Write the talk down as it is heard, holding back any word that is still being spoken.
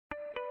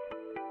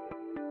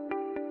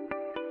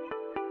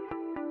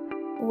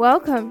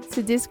Welcome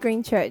to This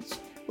Green Church.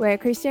 We're a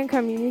Christian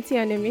community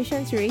on a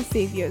mission to raise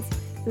saviors,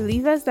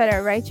 believers that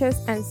are righteous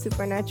and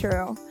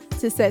supernatural,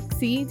 to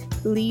succeed,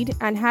 lead,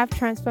 and have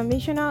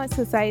transformational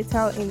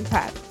societal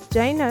impact.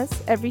 Join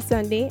us every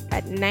Sunday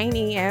at 9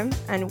 a.m.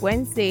 and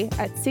Wednesday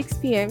at 6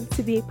 p.m.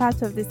 to be a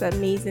part of this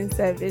amazing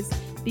service.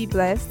 Be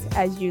blessed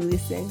as you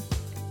listen.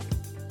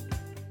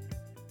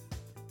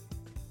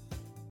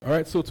 All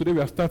right, so today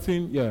we are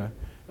starting,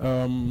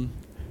 a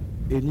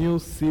new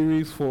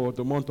series for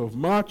the month of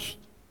March.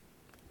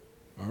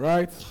 All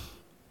right.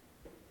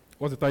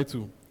 What's the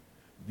title?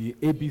 The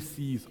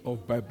ABCs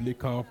of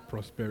Biblical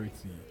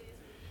Prosperity.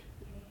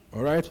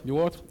 All right, the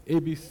what?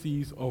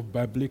 ABCs of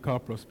Biblical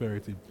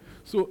Prosperity.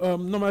 So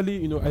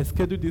normally, I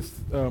schedule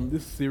this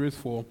series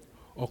for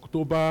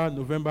October,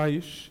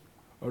 November-ish.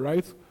 All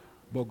right,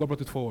 but God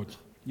brought it forward.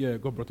 Yeah,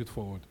 God brought it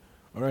forward.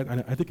 All right,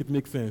 and I think it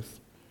makes sense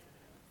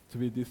to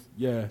be this.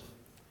 Yeah,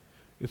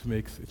 it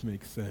makes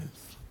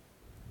sense.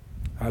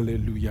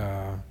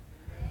 Hallelujah.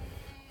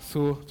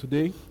 So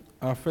today,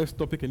 our first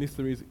topic in this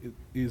series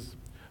is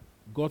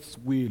God's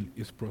will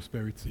is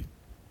prosperity.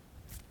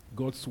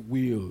 God's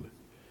will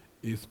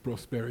is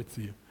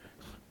prosperity,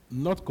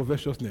 not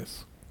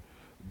covetousness.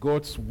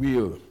 God's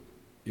will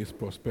is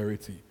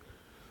prosperity.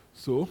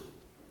 So,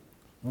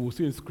 we'll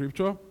see in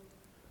Scripture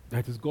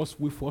that it is God's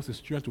will for us as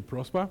children to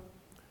prosper,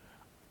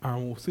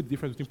 and we'll see the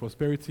difference between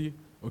prosperity,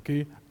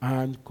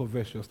 and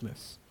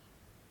covetousness.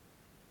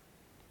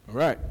 All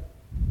right.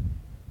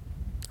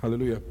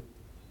 Hallelujah.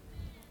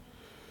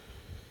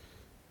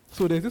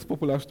 So there's this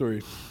popular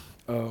story.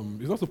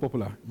 It's not so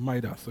popular.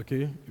 Midas.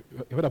 Okay,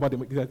 you heard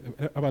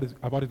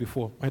about it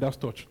before. Midas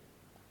touch.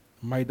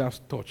 Midas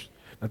touch.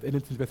 That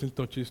anything the person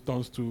touches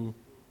turns to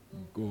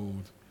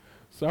gold.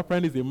 So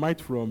apparently, it's a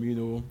myth from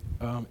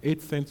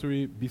 8th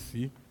century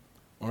BC.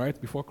 All right,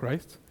 before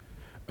Christ.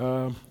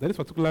 That this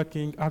particular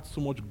king had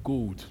so much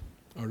gold.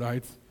 All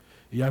right,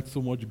 he had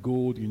so much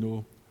gold.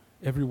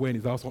 Everywhere in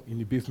his house, in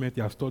the basement,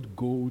 he has stored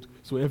gold.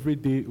 So every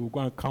day he will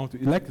go and count.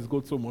 He liked his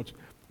gold so much,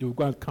 he will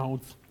go and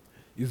count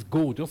his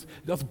gold.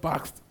 Just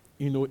basked,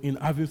 in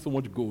having so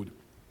much gold.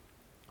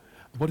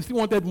 But he still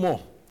wanted more.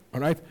 All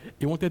right,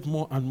 he wanted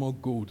more and more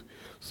gold.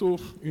 So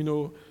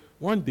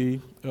one day,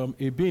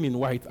 a being in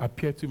white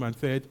appeared to him and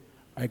said,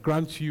 "I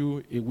grant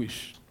you a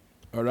wish."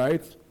 All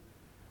right.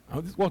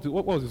 And what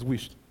was his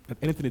wish? That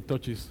anything he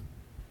touches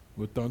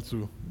will turn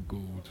to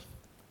gold.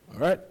 All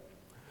right.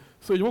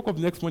 So he woke up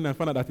the next morning and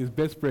found out that his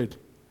bedspread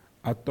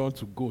had turned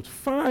to gold.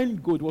 Fine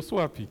gold. He was so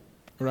happy.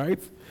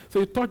 Right? So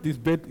he touched his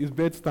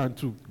bed stand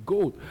to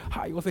gold.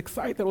 He was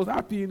excited, was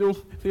happy, So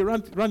he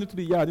ran into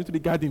the yard, into the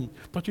garden,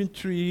 touching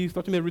trees,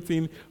 touching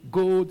everything,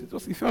 gold.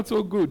 He felt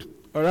so good.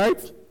 All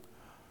right?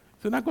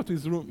 So now got to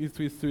his room,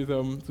 to his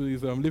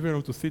living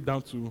room to sit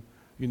down to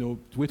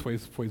wait for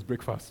his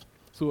breakfast.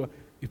 So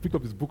he picked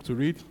up his book to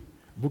read.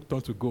 Book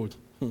turned to gold.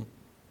 All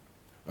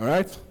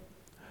right?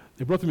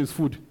 They brought him his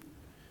food.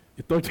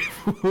 He touched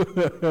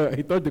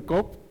the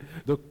cup.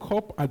 The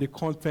cup and the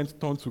contents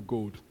turned to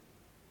gold.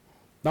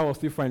 That was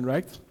still fine,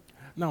 right?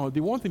 Now, the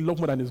one thing he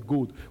loved more than his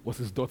gold was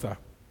his daughter.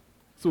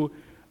 So,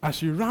 as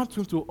she ran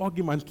to him to hug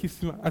him and kiss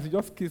him, as he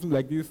just kissed him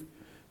like this,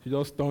 she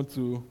just turned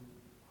to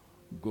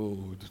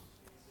gold.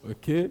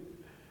 Okay?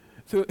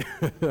 So,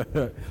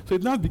 so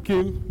it now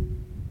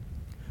became,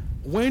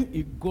 when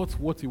he got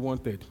what he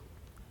wanted,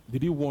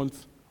 did he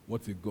want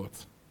what he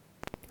got?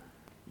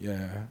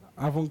 Yeah,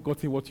 I haven't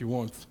gotten what you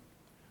want.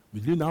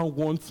 Will you now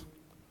want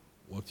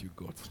what you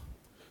got?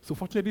 So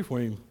fortunately for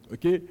him,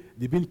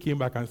 the being came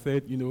back and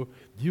said, do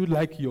you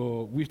like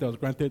your wish that was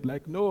granted?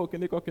 Like, no,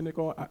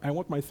 Keneko, I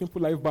want my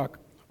simple life back,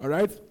 all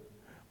right?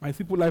 My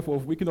simple life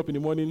of waking up in the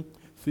morning,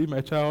 seeing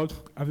my child,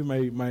 having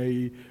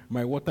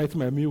my water, eating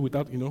my meal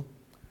without,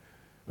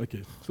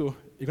 Okay, so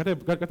he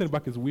got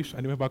back his wish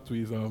and he went back to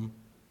his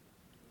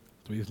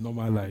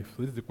normal life.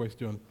 So this is the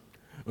question,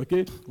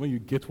 when you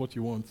get what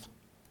you want,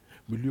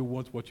 will you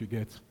want what you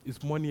get?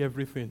 Is money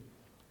everything?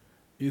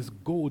 Is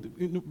gold?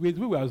 We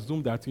will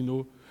assume that,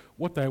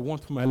 what I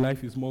want for my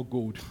life is more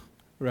gold,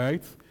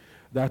 right?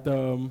 That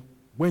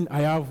when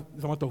I have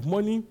this amount of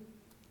money,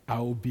 I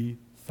will be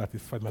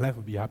satisfied. My life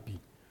will be happy,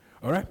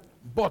 all right?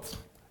 But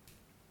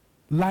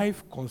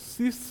life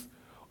consists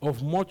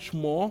of much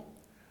more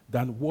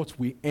than what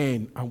we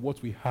earn and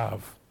what we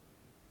have.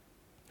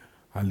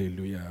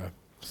 Hallelujah.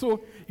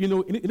 So,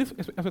 in this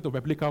aspect of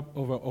biblical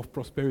of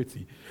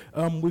prosperity,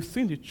 we've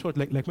seen the church,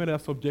 like many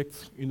other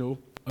subjects,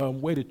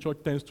 where the church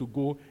tends to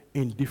go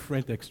in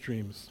different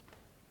extremes.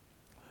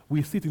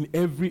 We see it in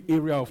every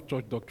area of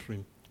church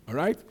doctrine, all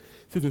right?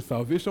 See it in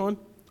salvation,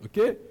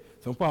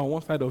 Some people are on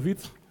one side of it,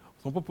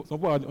 some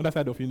people are on the other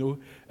side of,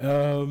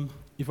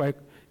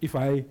 if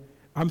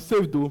I'm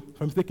saved though,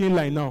 if I'm taking in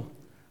line now,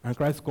 and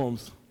Christ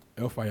comes,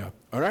 hellfire,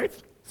 all right?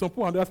 Some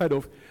people on the other side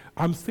of,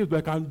 I'm saved,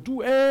 I can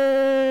do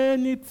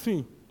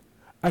anything.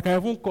 I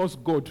can even curse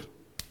God.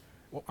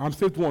 I'm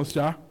saved once,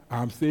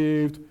 I'm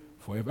saved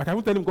forever. I can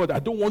even tell him, God, I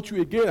don't want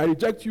you again, I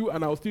reject you,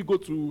 and I'll still go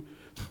to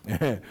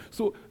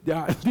So there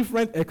are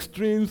different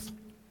extremes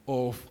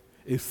of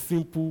a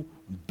simple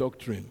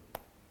doctrine.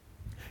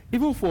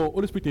 Even for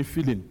Holy Spirit in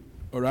filling,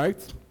 all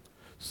right?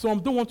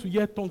 Some don't want to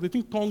hear tongues. They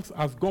think tongues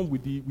has gone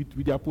with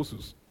the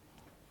apostles.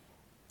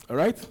 All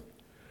right?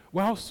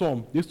 While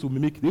some they used to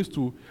mimic, they used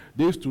to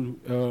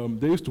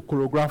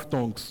choreograph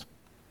tongues.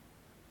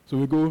 So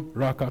we go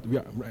rakat,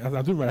 as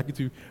I'm doing my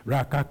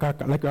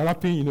rakaka, like we're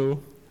rapping, you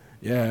know.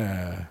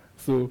 Yeah.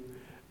 So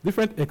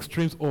different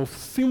extremes of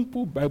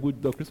simple Bible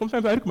doctrine.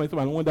 Sometimes I look at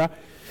myself and wonder,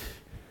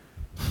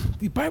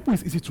 the Bible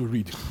is easy to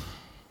read.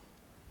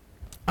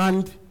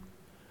 And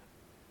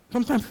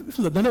sometimes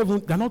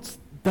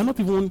they're not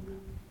even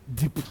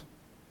deep.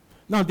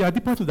 Now, there are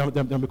deep parts in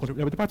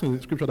the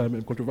scripture that may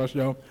be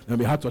controversial, that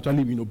may hard to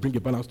actually, bring a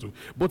balance to.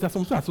 But there are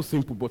some things that are so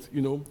simple, but,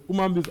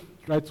 human beings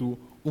try to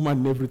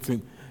human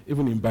everything,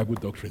 even in Bible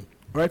doctrine.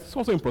 All right? It's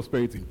also in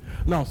prosperity.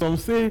 Now, some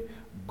say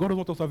God doesn't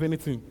want us to have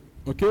anything,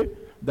 okay?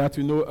 That,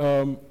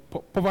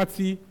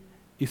 poverty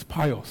is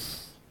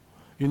pious,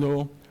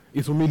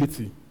 is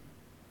humility.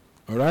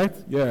 All right?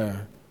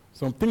 Yeah.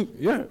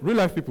 Real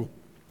life people.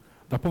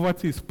 That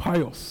poverty is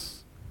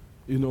pious,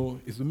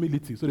 is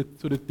humility. So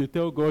they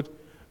tell God,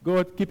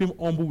 keep him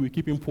humble, we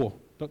keep him poor.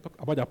 Talk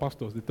about their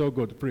pastors. They tell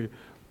God, pray,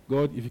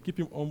 God, if you keep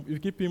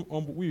him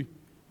humble, we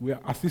will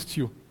assist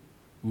you.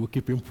 We will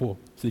keep him poor,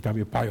 so he can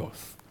be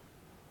pious.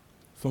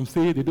 Some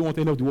say they don't want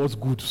any of the world's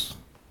goods.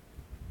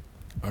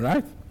 All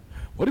right?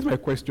 What is my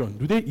question?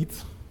 Do they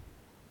eat?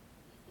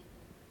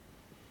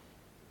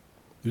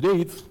 Do they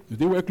eat? Do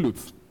they wear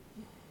clothes?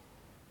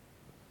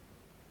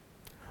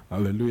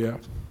 Hallelujah.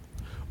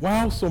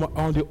 While some are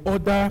on the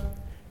other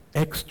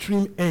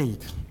extreme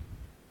end.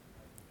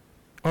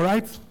 All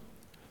right?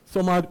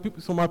 Some are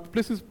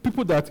places,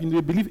 people that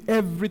they believe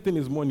everything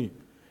is money.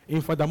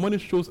 In fact, the money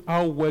shows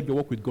how well your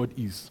work with God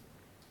is.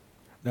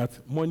 That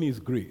money is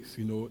grace,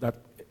 that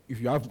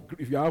if you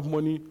have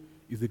money,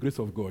 it's the grace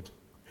of God.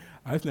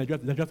 I see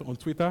Nigerians on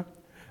Twitter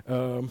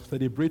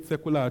celebrate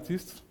secular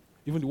artists,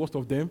 even the worst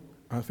of them,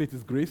 and say it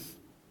is grace.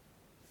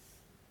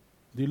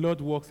 The Lord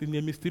works in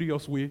a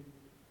mysterious way.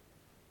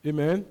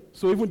 Amen?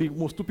 So even the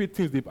most stupid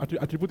things, they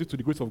attribute it to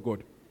the grace of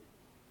God.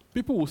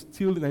 People will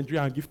steal in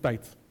Nigeria and give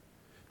tithe.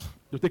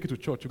 They'll take it to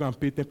church. You go and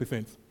pay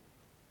 10%.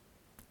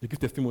 They give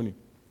testimony.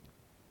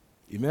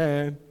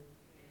 Amen.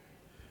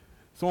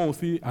 Someone will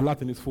see a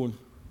lot in his phone.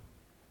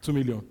 2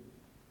 million.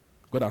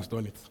 God has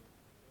done it.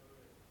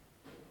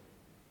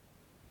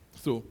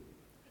 So,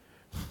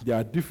 there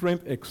are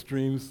different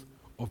extremes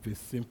of a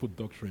simple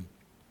doctrine.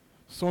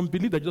 Some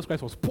believe that Jesus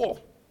Christ was poor.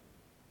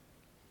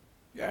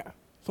 Yeah.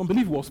 Some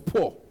believe he was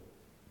poor.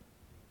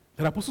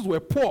 That apostles were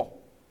poor.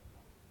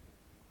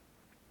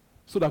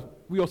 So that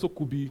we also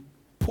could be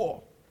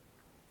poor.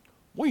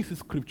 When you see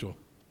scripture,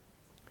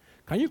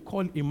 can you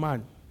call a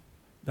man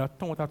that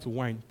turned water to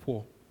wine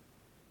poor?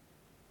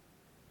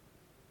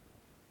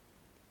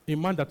 A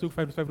man that took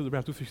 5 loaves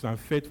and 2 fishes and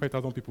fed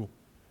 5,000 people, do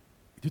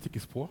you think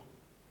he's poor?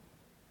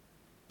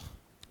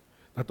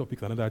 That topic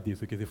is another day,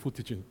 so it's a full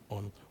teaching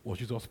on was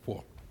Jesus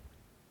poor.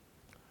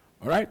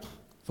 All right?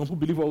 Some people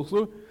believe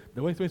also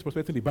that when it's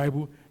prosperity in the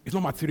Bible, it's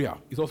not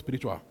material, it's all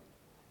spiritual.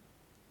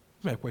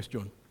 That's my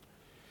question.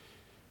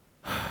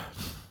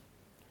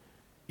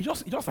 It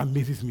just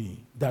amazes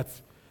me that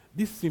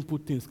these simple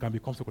things can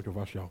become so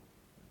controversial.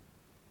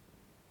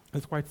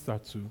 It's quite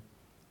sad too.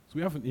 So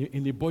we have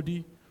in the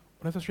body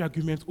unnecessary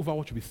arguments over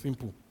what should be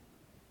simple.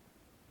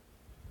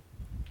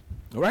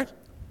 All right?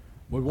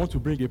 But we want to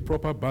bring a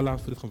proper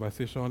balance to this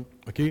conversation,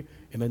 okay,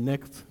 in the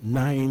next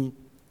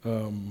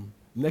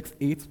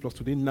 8 plus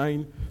today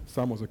 9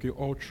 sermons, okay,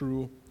 all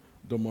through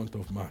the month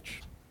of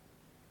March.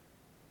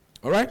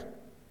 All right?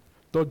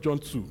 3 John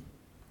 2.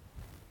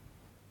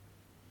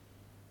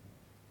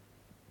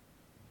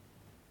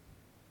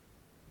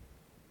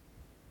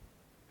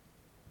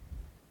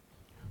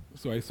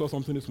 So I saw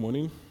something this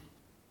morning.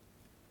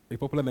 A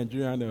popular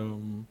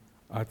Nigerian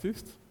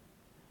artist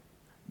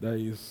that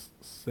is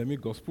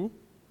semi-gospel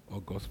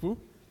or gospel.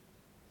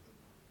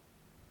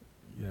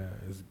 Yeah,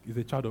 he's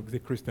a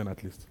Christian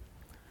at least.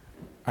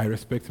 I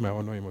respect him, I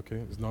honor him,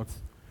 okay? It's not.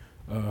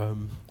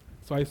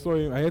 So I saw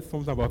him, I heard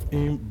something about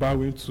him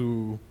bowing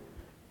to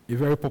a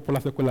very popular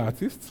secular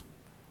artist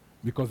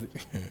because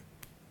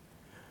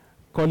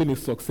calling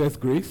his success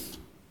grace.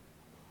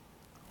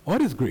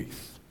 What is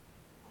grace?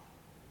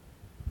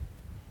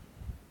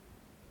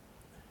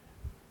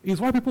 It's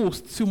why people will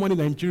steal money in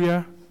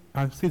Nigeria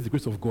and say it's the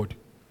grace of God.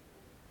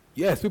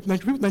 Yes,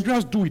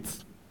 Nigerians do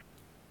it.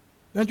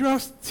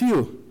 Nigerians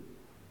steal.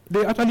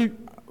 They actually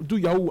do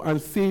Yahoo and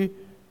say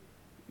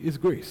it's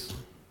grace.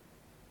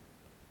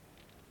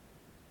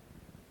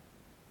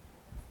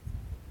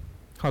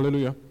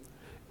 Hallelujah.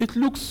 It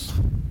looks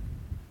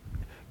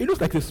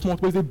like a small,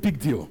 but it's a big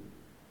deal.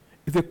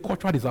 It's a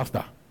cultural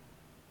disaster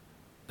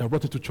that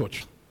brought into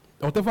church.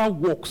 Whatever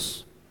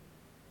works,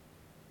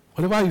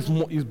 whatever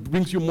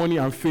brings you money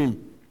and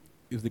fame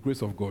is the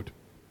grace of God.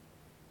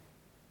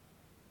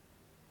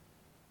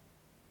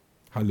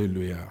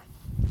 Hallelujah.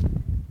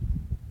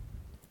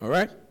 All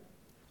right?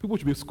 People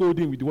should be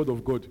scolding with the word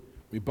of God.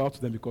 We bow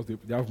to them because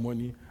they have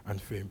money and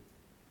fame.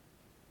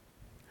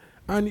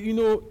 And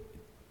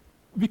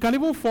We can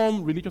even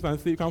form religious and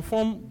say, you can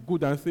form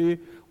good and say,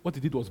 what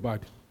he did was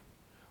bad.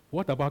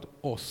 What about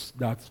us,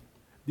 that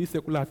these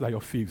seculars are your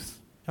faves?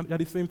 They are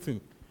the same thing.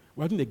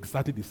 We are doing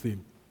exactly the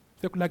same.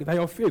 Secular, they are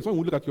your faves. When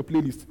we look at your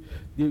playlist,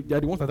 they are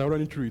the ones that are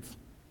running through it.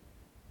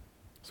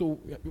 So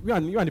you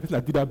and the person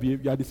that did that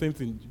behave, you are the same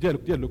thing. Dear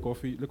look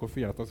of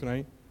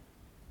right?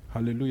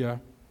 Hallelujah.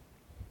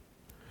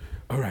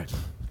 All right.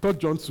 3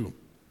 John 2.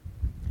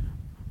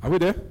 Are we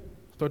there?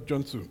 3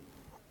 John 2.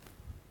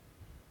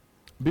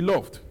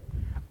 Beloved,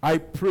 I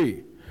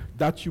pray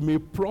that you may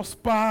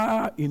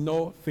prosper in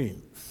all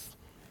things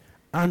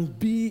and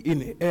be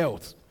in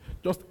health,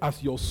 just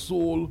as your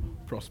soul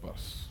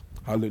prospers.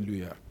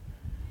 Hallelujah.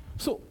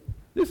 So,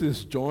 this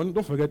is John.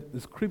 Don't forget,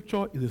 the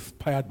scripture is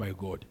inspired by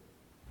God.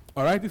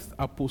 All right? This is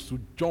Apostle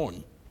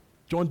John,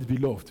 John the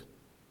Beloved.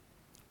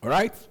 All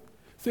right?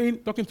 Saying,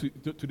 talking to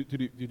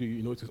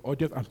his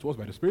audience and to us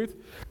by the Spirit,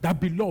 that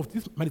beloved,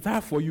 this my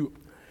desire for you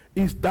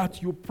is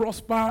that you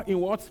prosper in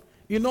what?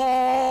 In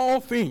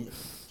all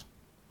things,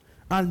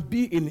 and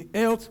be in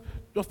health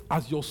just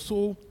as your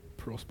soul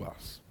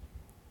prospers.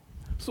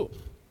 So,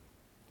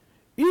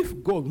 if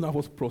God will not have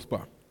us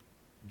prosper,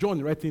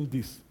 John writing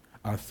this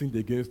has sinned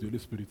against the Holy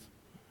Spirit.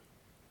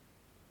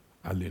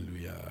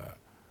 Hallelujah.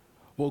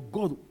 But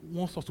God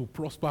wants us to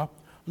prosper,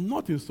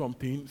 not in some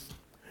things,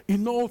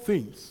 in all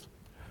things,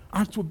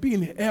 and to be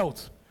in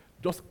health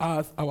just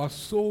as our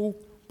soul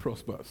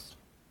prospers.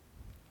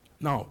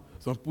 Now,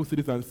 some people see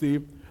this and say,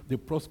 the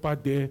prosper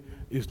there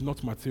is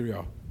not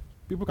material.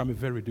 People can be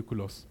very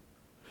ridiculous.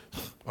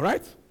 All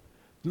right?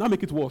 Now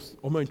make it worse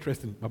or more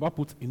interesting. Baba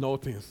put in all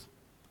things.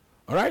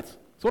 All right? So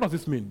what does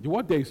this mean? The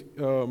word there is,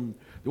 the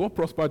word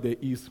prosper there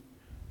is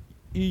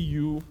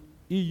E-U-O-D-O-O.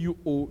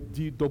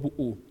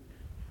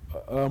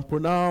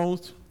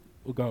 Pronounced,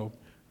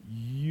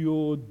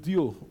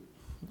 Yodio.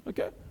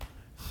 Okay?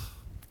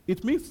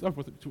 It means to have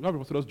a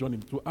prosperous journey,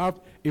 to have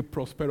a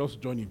prosperous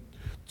journey,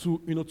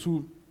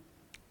 to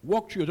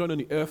walk through your journey on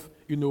the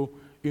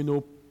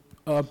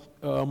earth,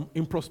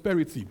 in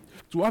prosperity,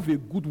 to have a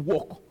good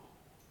walk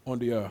on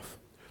the earth,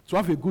 to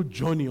have a good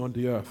journey on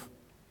the earth.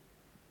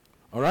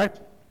 All right?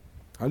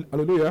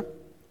 Hallelujah.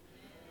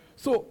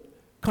 So,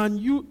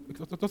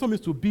 it also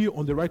means to be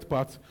on the right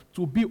path,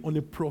 to be on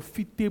a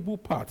profitable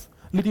path,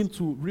 leading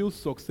to real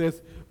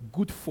success,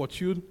 good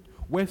fortune,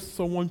 where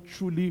someone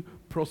truly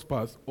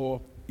prospers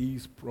or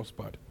is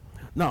prospered.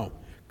 Now,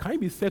 can you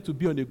be said to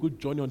be on a good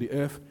journey on the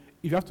earth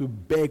if you have to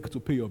beg to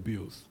pay your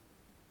bills?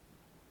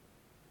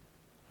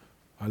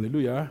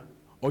 Hallelujah.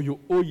 Or you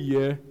owe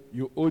here,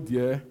 you owe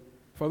there.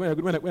 For when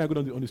I go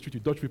on the street, you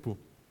dodge people.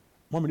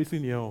 Mom,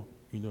 listen here,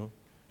 you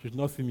should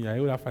not see me. I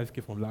owe that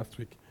 5K from last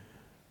week.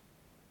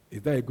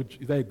 Is that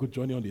a good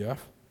journey on the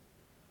earth?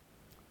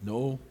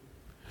 No.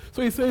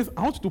 So he says,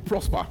 I want you to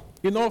prosper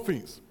in all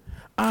things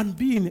and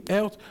be in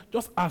health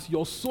just as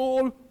your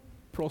soul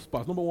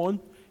prospers. Number one,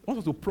 he wants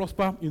us to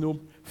prosper,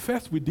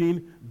 first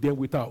within, then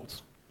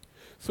without.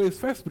 So it's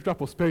first spiritual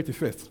prosperity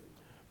first,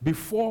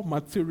 before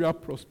material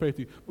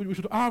prosperity. We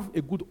should have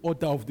a good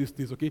order of these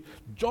things, okay?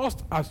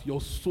 Just as your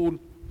soul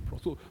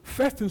prospers. So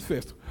first things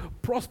first,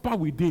 prosper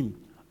within,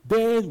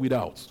 then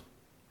without.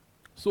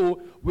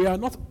 So we are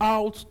not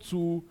out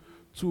to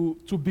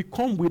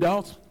become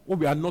without what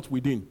we are not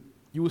within.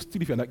 You will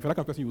steal if you're like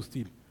a person, you will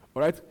steal.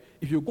 All right?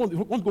 If you want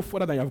to go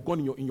further than you have gone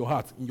in your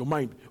heart, in your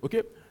mind,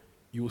 okay,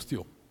 you will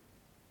steal.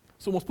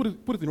 So we must put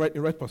it in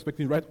right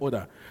perspective, in right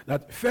order.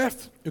 That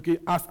first, okay,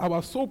 as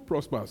our soul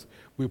prospers,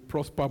 we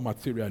prosper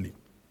materially.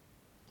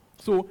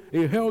 So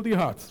a healthy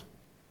heart,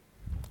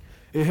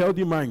 a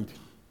healthy mind,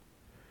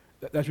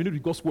 that you need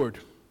with God's word,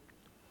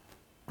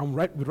 and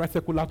with right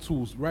secular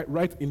tools,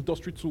 right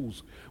industry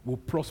tools, will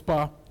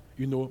prosper,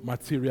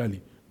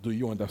 materially. Do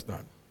you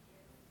understand?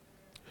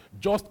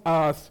 Just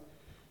as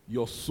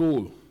your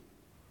soul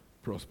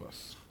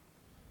prospers.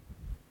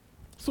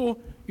 So,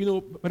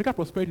 medical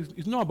prosperity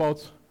is not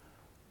about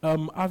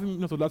having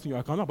lots of dollars in your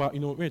account, not about,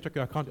 when you check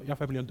your account, you have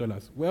 $5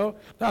 million. Well,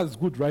 that's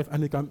good, right?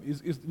 And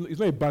it's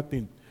not a bad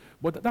thing.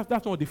 But that's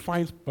not what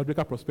defines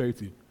biblical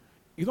prosperity.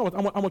 It's not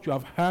about how much you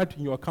have had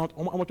in your account,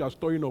 how much you are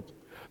storing up.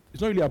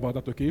 It's not really about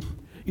that, okay?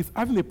 It's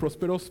having a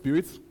prosperous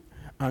spirit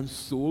and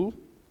soul,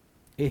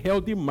 a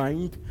healthy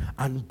mind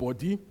and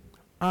body,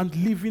 and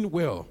living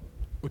well,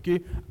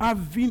 okay?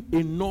 Having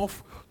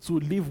enough to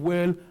live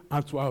well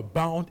and to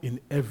abound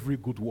in every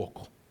good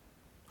work.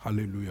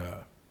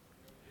 Hallelujah.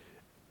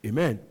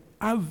 Amen.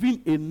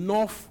 Having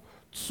enough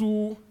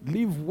to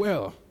live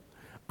well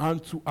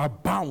and to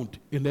abound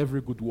in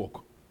every good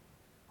work.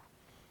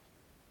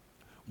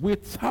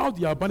 Without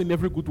the abound in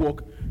every good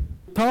work,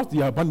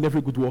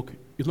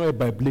 it's not a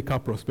biblical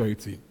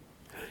prosperity.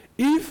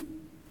 If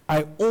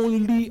I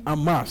only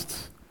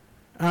amassed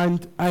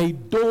and I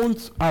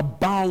don't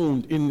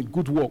abound in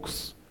good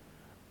works,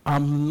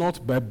 I'm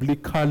not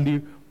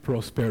biblically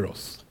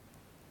prosperous.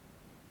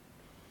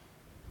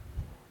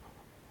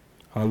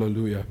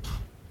 Hallelujah.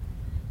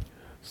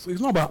 So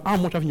it's not about how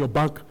much you have in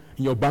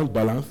your bank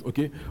balance,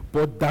 okay,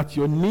 but that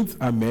your needs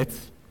are met,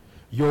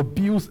 your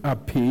bills are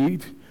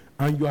paid,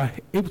 and you are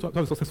able to have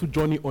a successful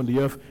journey on the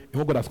earth in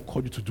what God has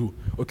called you to do.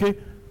 Okay?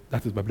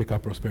 That is biblical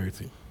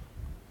prosperity.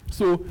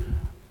 So,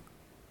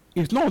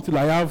 it's not until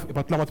I have a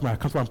particular amount in my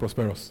account where I'm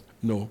prosperous.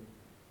 No.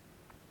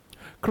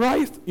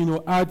 Christ,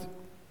 had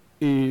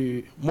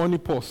a money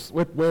purse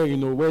where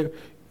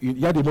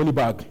he had a money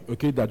bag,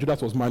 okay, that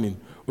Judas was manning,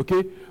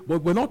 okay?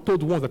 But we're not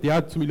told once that he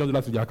had $2 million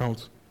in the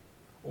account.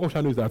 All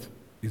I know is that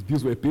his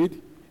bills were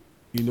paid,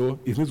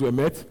 his needs were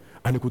met,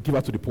 and he could give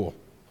out to the poor.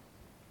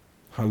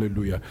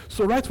 Hallelujah.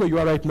 So right where you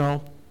are right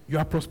now, you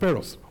are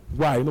prosperous.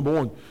 Why? Number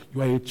one,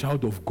 you are a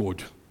child of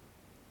God.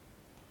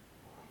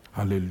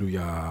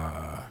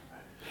 Hallelujah.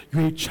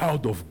 You're a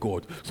child of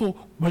God. So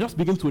we're just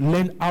beginning to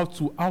learn how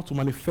to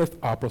manifest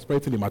our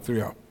prosperity in the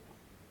material.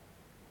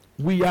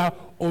 We are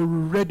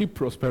already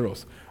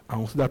prosperous, and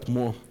we'll see that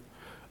more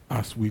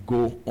as we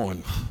go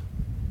on.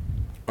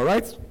 All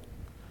right?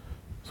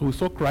 So we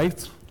saw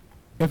Christ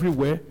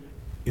everywhere.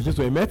 His needs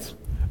were met,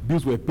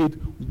 bills were paid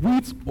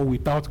with or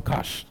without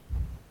cash.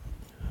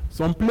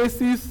 Some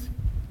places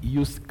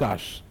use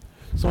cash.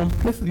 Some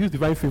places use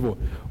divine favor.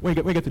 When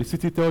you get to the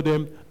city, tell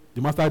them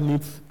the master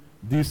needs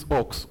this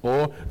ox,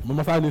 or the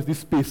master needs this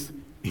space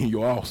in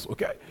your house.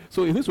 Okay?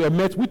 So his needs were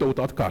met with or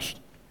without cash.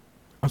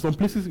 And some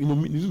places,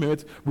 needs were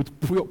met with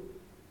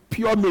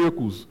pure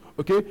miracles.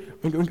 Okay?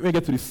 When you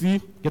get to the sea,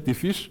 get the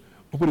fish,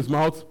 open his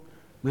mouth,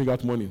 bring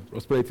out money.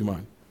 Prosperity,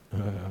 man.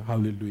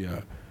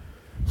 Hallelujah.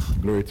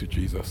 Glory to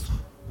Jesus.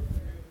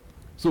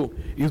 So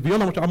it's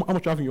beyond how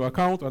much you have in your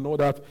account and all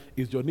that.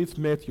 Is your needs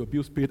met, your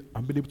bills paid,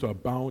 and being able to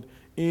abound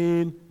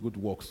in good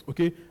works.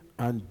 Okay?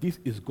 And this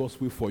is God's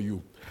will for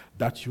you,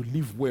 that you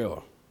live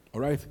well.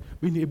 All right?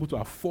 Being able to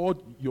afford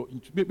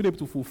being able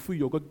to fulfill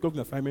your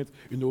government assignment,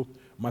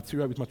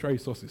 material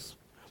resources.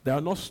 They are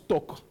not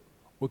stuck,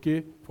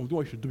 okay, from doing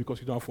what you should do because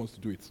you don't have funds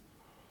to do it.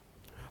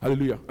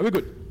 Hallelujah. Are we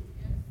good?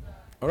 Yes, sir.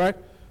 All right?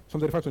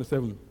 Psalm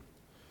 35:27.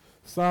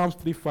 Psalms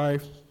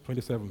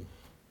 35:27.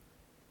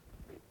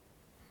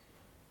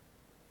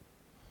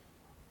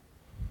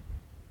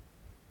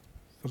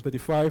 Psalm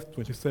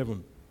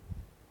 35:27.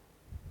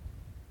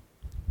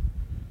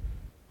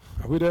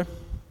 Are we there?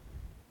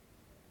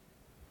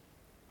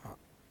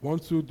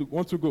 Want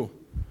to go?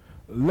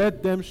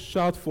 Let them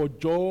shout for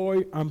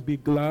joy and be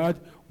glad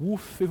who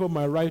favor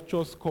my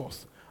righteous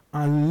cause.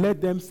 And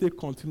let them say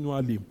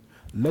continually,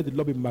 let the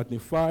Lord be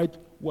magnified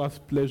who has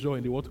pleasure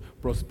in the what?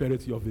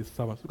 Prosperity of his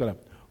servants. Look at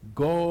that.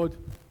 God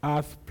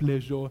has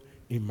pleasure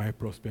in my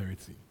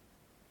prosperity.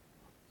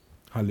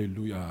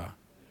 Hallelujah.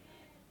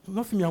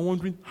 Nothing you're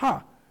wondering,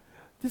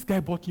 this guy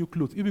bought new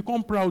clothes. He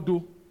become proud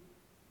though.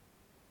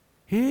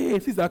 Hey,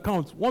 see his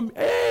account.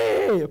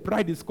 Hey,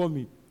 pride is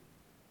coming.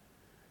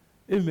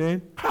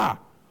 Amen.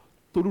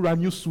 Tolu a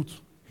new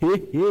suit.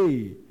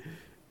 Hey.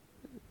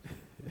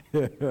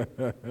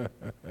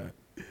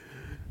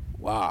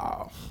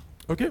 Wow.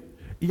 Okay?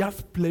 He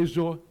has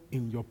pleasure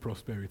in your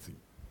prosperity.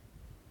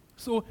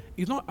 So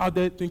he's not out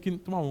there thinking,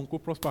 tomorrow I won't go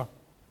prosper.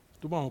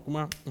 Tomorrow I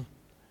won't come.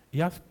 He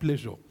has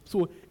pleasure.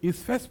 So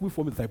his first will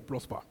for me is I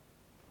prosper.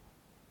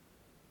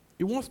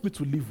 He wants me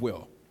to live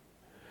well.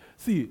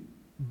 See,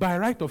 by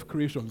right of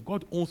creation,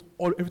 God owns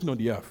everything on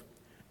the earth.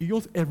 He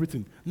owns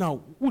everything.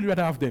 Now, who would you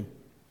rather have them?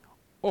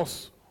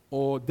 Us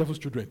or devil's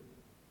children?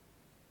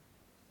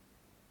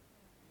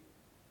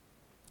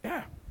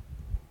 Yeah.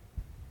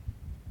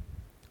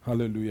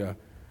 Hallelujah.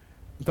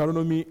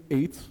 Deuteronomy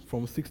 8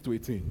 from 6 to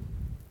 18.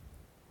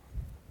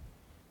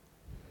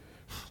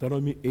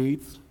 Deuteronomy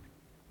 8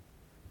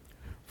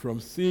 from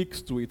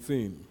 6 to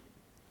 18.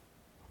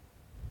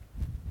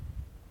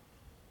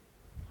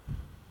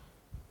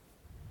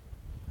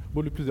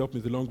 But please help me,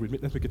 it's a long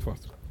read. Let's make it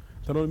fast.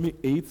 Deuteronomy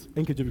 8,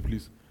 NKJV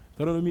please.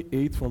 Deuteronomy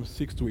 8 from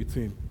 6 to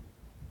 18.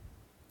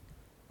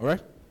 All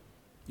right?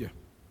 Yeah.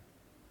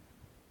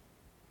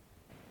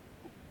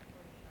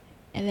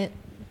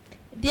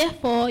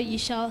 Therefore you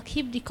shall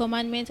keep the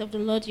commandment of the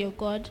Lord your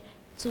God,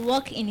 to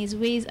walk in his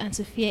ways and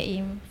to fear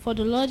him. For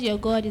the Lord your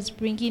God is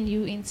bringing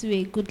you into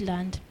a good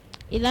land,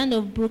 a land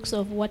of brooks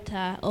of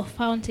water, of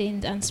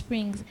fountains and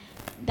springs,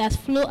 that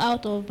flow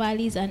out of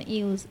valleys and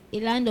hills,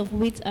 a land of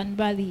wheat and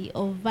barley,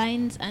 of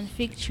vines and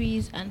fig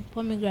trees and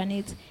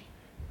pomegranates,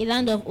 a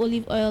land of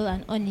olive oil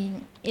and honey,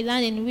 a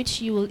land in which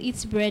you will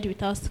eat bread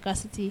without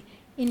scarcity,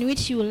 in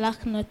which you will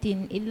lack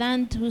nothing, a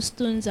land whose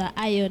stones are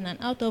iron, and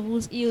out of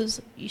whose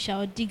hills you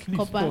shall dig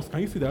copper. Pause.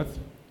 Can you see that?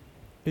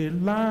 A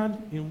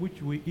land in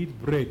which we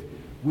eat bread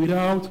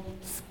without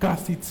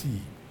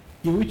scarcity,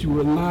 in which you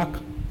will lack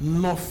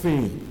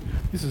nothing.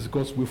 This is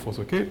God's will for us,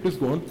 okay? Please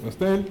go on.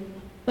 Understand?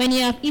 When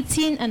you have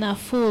eaten and are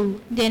full,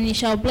 then you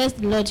shall bless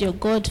the Lord your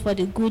God for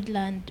the good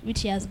land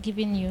which he has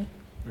given you.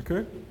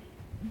 Okay.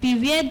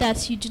 Beware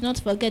that you do not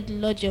forget the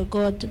Lord your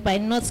God by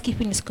not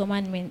keeping his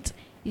commandments,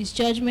 his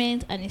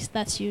judgments, and his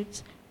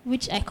statutes,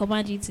 which I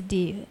command you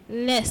today,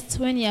 lest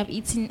when you have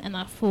eaten and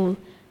are full,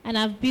 and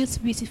have built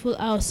beautiful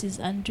houses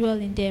and dwell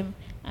in them,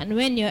 and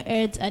when your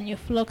herds and your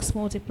flocks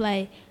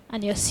multiply,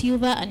 and your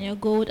silver and your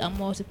gold are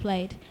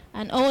multiplied,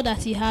 and all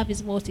that you have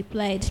is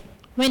multiplied,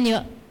 when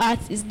your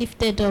heart is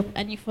lifted up,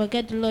 and you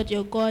forget the Lord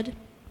your God,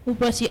 who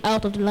brought you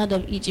out of the land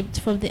of Egypt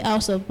from the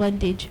house of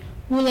bondage,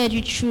 who led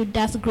you through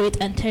that great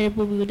and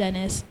terrible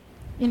wilderness,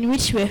 in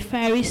which were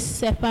fiery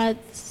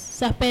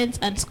serpents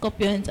and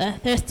scorpions,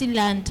 and thirsty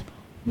land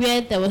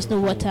where there was no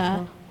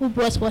water, who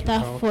brought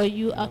water for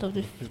you out of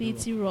the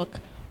flinty rock,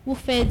 who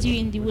fed you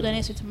in the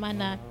wilderness with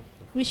manna,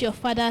 which your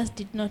fathers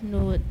did not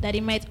know, that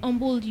he might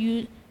humble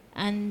you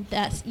and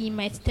that he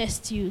might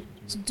test you,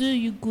 to do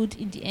you good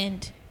in the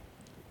end.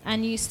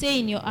 And you say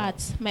in your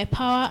hearts, my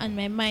power and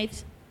my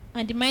might,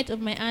 and the might of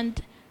my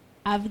hand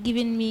have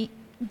gained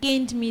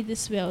me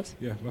this wealth.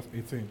 Yeah, verse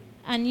 18.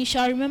 And you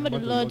shall remember the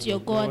Lord your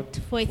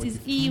God, for it is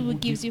he who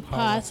gives you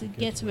power to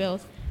get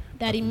wealth,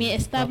 that he may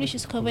establish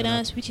his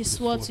covenant which he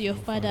swore to your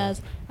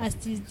fathers, as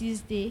it is this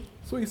day.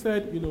 So he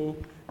said,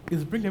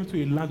 it's bringing them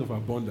to a land of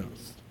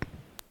abundance,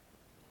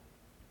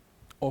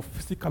 of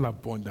physical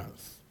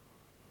abundance.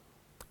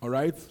 All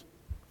right?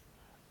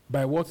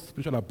 By what?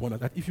 Spiritual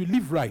abundance. That if you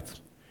live right,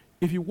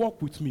 if you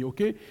walk with me,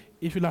 okay,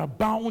 if you are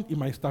bound in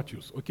my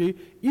statutes, okay,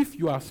 if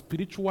you are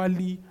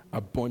spiritually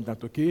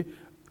abundant, okay,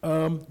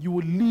 you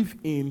will live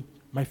in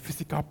my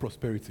physical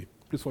prosperity.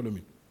 Please follow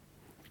me.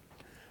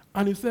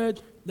 And he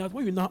said that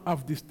when you now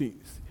have these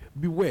things,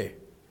 beware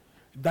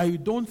that you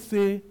don't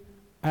say,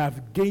 I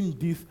have gained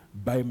this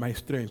by my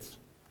strength.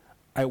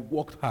 I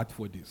worked hard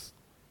for this.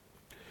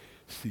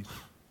 See,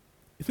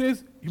 it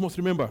says, you must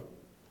remember,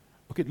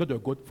 okay, Lord your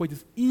God, for it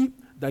is he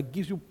that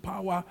gives you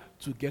power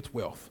to get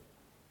wealth.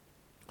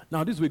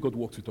 Now, this is the way God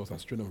works with us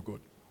as children of God.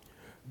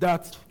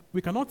 That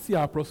we cannot see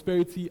our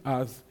prosperity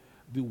as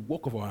the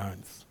work of our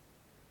hands.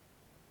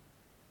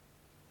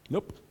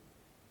 Nope.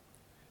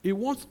 He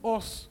wants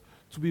us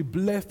to be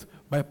blessed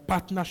by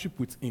partnership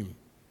with him.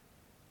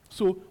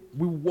 So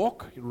we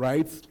walk,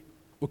 right?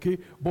 Okay,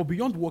 but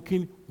beyond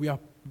walking, we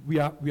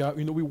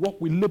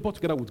labor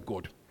together with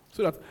God,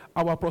 so that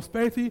our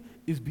prosperity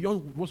is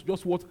beyond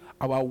just what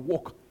our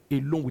work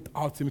alone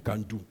without him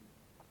can do.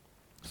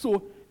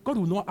 So God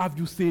will not have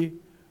you say,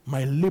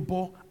 my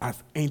labor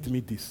has earned me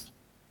this.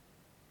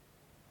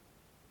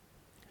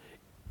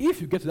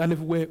 If you get to that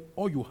level where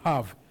all you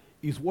have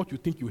is what you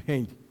think you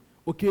earned,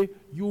 okay,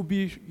 you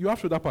have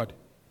shoulder pad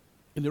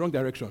in the wrong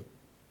direction.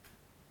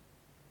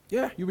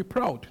 Yeah, you'll be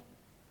proud.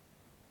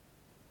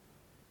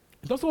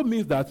 It also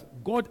means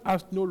that God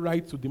has no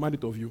right to demand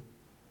it of you.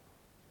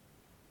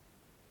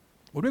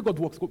 But the way God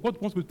works,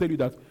 God wants me to tell you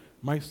that,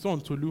 my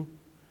son, Tolu,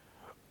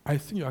 I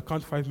see in your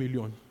account 5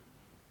 million.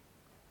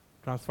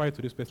 Transfer it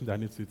to this person that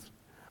needs it.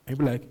 And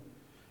you'll be like,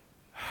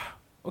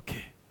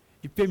 okay,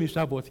 you pay me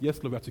sharp, but yes,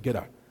 Lord, we are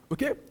together.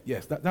 Okay?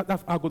 Yes,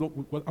 that's how God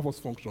will have us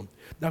function.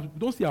 That we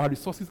don't see our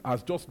resources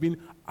as just being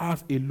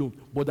ours alone,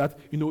 but that,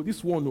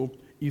 this one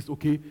is,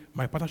 okay,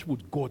 my partnership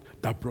with God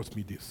that brought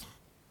me this.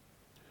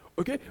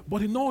 Okay?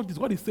 But in all this,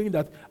 God is saying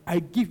that I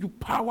give you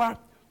power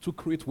to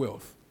create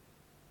wealth.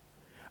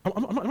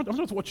 I'm not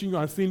just watching you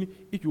and saying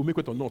if you will make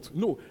it or not.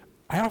 No,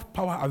 I have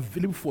power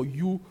available for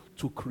you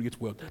to create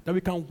wealth. That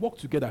we can work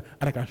together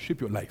and I can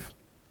shape your life.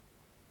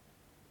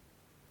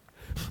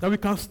 That we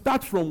can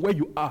start from where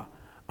you are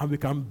and we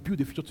can build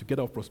a future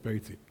together of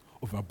prosperity,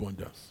 of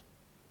abundance.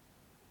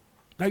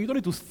 Now you don't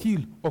need to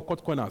steal or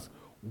cut corners.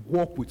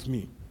 Walk with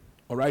me.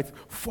 All right?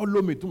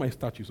 Follow me, do my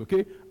statutes,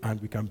 okay?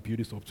 And we can build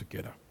this up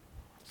together.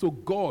 So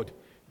God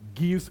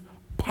gives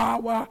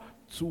power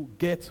to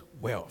get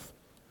wealth.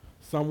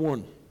 Psalm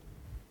 1,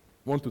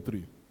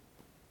 1-3.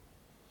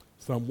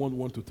 Psalm 1,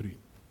 1-3.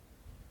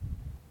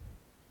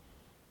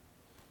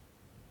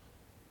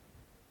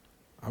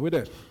 Are we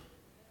there?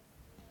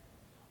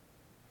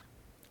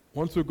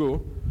 Want to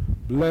go?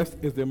 Blessed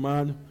is the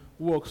man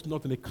who walks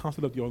not in the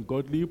counsel of the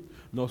ungodly,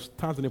 nor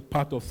stands in the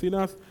path of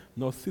sinners,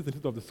 nor sits in the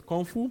seat of the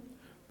scornful,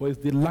 but his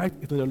delight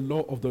is in the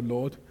law of the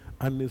Lord,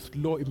 and in his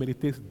law he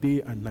meditates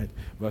day and night.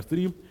 Verse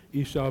 3,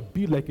 he shall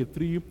be like a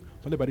tree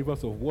planted by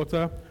rivers of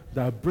water,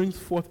 that brings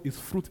forth his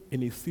fruit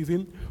in his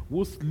season,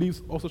 whose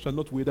leaves also shall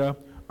not wither,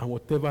 and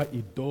whatever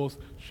he does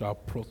shall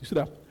prosper. You see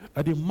that?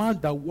 That the man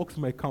that walks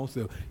in my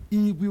counsel,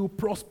 he will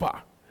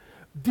prosper.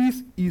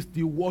 This is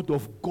the word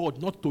of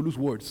God, not Tolu's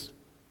words.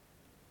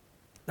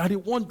 That the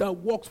one that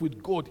walks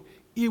with God,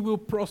 he will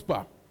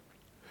prosper.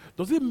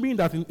 Does it mean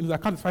that in his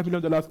account is $5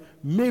 million?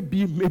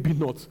 Maybe, maybe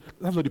not.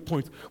 That's not the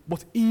point.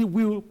 But he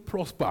will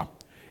prosper.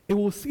 He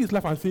will see his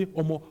life and say,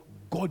 "Omo,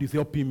 God is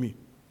helping me."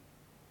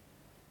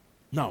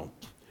 Now,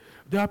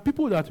 there are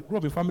people that grow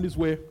up in families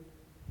where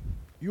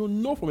you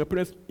know from your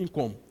parents'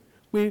 income,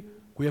 where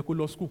you go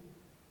to school.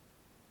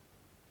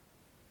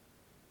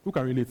 Who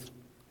can relate?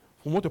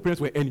 From what your parents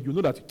were earning, you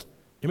know that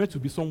you're meant to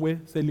be somewhere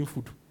selling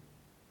food.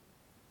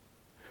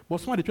 But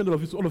somehow they train all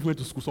of you went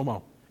to school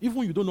somehow. Even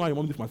when you don't know how your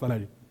mom lives my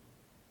salary.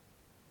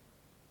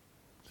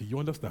 So you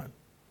understand?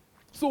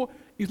 So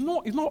it's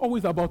not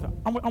always about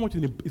how much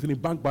is in a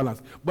bank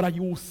balance, but that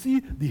you will see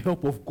the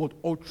help of God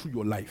all through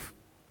your life.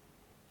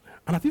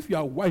 And as if you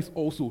are wise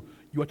also,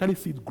 you actually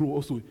see it grow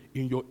also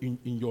in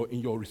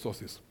your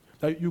resources.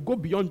 That you go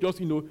beyond just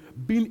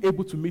being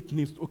able to meet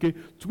needs, okay,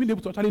 to being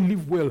able to actually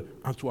live well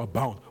and to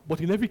abound.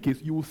 But in every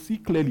case, you will see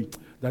clearly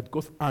that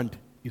God's hand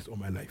is on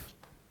my life.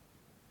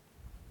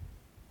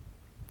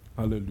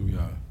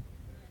 Hallelujah.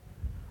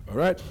 All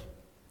right.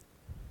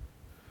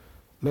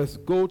 Let's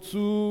go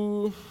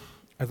to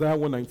Isaiah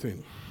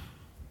 119.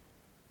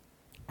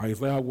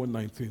 Isaiah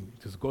 119.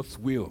 It is God's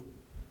will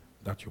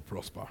that you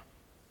prosper.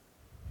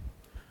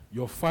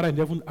 Your Father in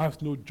heaven has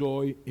no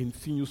joy in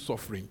seeing you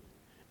suffering,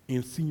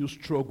 in seeing you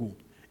struggle,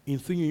 in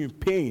seeing you in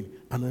pain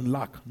and in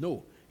lack.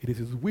 No, it is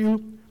His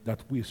will that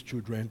we, His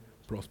children,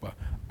 prosper.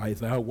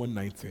 Isaiah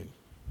 119.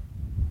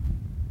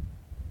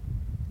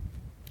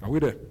 Are we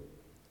there?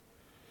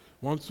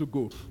 Want to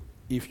go?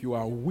 If you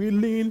are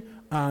willing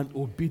and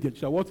obedient,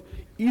 you shall what?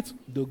 Eat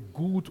the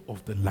good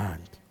of the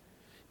land.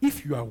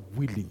 If you are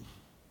willing,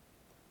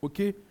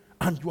 okay,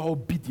 and you are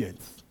obedient,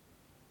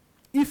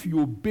 if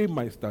you obey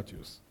my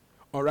statutes,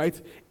 all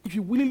right, if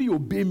you willingly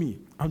obey me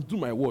and do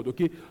my word,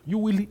 okay, you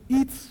will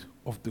eat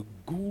of the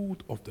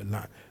good of the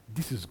land.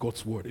 This is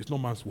God's word. It's not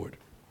man's word.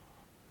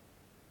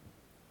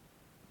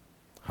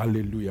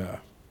 Hallelujah.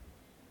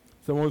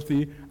 Someone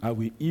say, I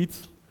will eat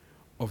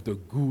of the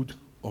good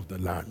of the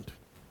land.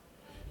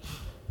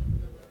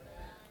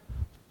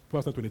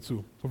 Proverbs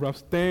 22.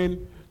 Proverbs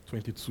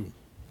 10:22.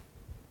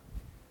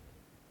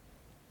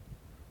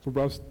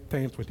 Proverbs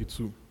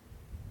 10:22.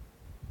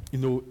 You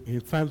know,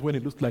 in times when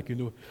it looks like,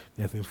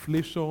 there's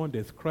inflation,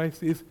 there's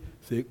crisis,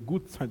 say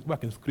good time to go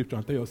back in scripture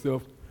and tell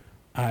yourself,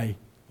 I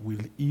will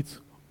eat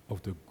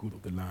of the good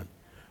of the land.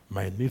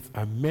 My needs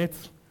are met,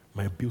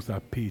 my bills are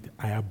paid.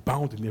 I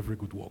abound in every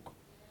good work.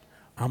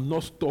 I'm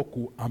not stuck,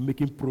 I'm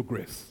making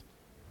progress.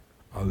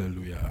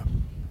 Hallelujah.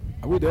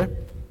 Are we there?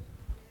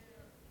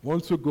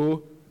 Want to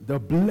go? The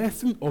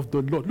blessing of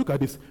the Lord, look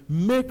at this,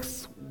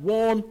 makes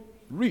one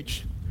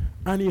rich,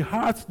 and he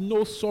has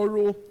no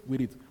sorrow with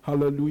it.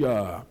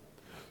 Hallelujah.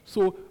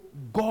 So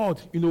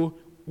God,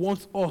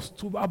 wants us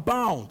to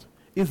abound.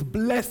 His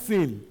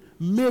blessing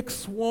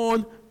makes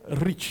one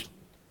rich,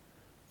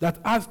 that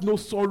has no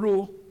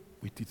sorrow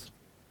with it.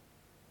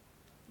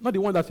 Not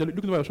the one that you're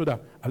looking over your shoulder.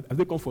 Have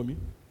they come for me?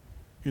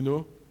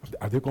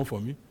 Have they come for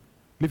me?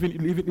 Living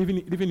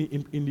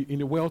in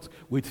the wealth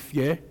with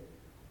fear.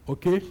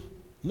 Okay?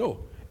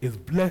 No. His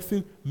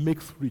blessing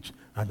makes rich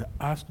and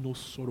has no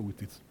sorrow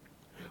with it.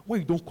 When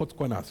you don't cut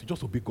corners, you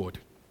just obey God.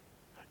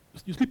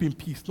 You sleep in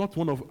peace, not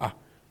one of,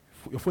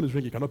 your phone is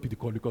ringing, you cannot pick the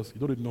call because you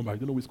don't know the number, you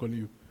don't know who is calling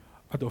you,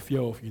 out of fear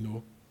of,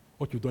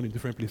 what you've done in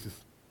different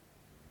places.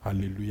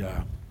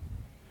 Hallelujah.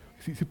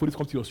 See police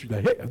come to your street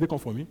like, hey, have they come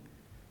for me?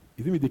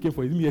 Is it me they came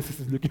for? Is it me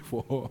SSS is looking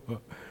for?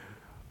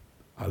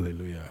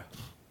 Hallelujah.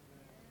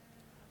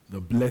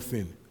 The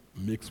blessing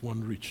makes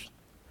one rich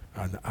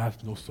and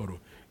has no sorrow.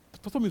 It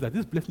also means that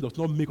this blessing does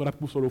not make other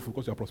people sorrowful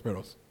because you are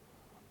prosperous.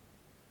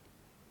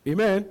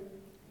 Amen?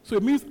 So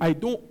it means I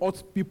don't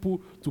urge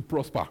people to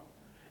prosper.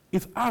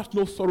 It has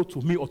no sorrow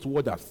to me or to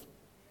others.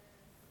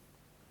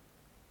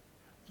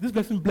 This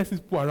blessing blesses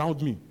people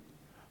around me.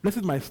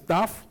 Blesses my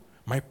staff,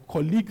 my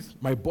colleagues,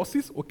 my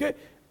bosses, okay?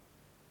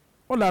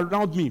 All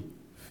around me. Do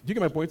you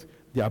get my point?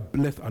 They are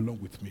blessed along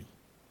with me.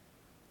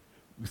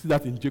 We see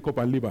that in Jacob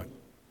and Laban.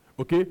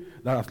 Okay?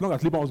 That as long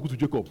as Laban was good to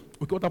Jacob,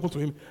 okay, what happened to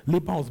him?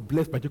 Laban was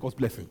blessed by Jacob's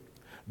blessing.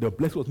 The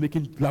blessing was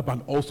making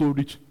Laban also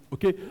rich,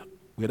 okay?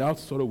 Without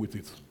sorrow with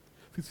it.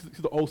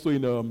 See also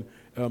in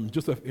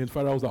Joseph in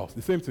Pharaoh's house,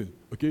 the same thing,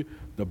 okay?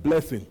 The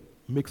blessing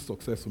makes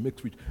success,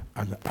 makes rich,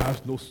 and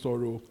has no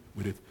sorrow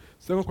with it.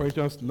 2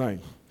 Corinthians 9,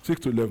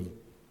 6 to 11.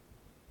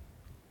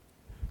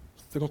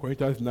 2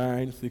 Corinthians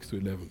 9, 6 to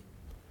 11.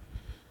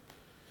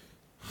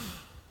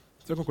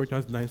 2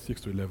 Corinthians 9,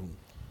 6 to 11.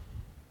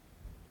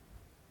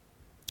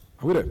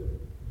 Are we there?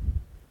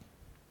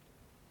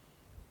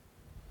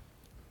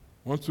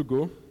 Want to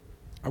go?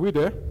 Are we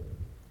there?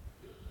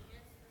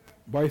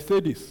 But I say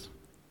this,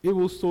 he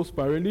who sows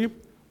sparingly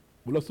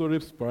will also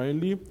reap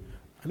sparingly, and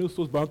he who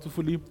sows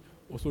bountifully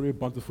also reap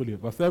bountifully.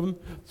 Verse 7,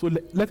 so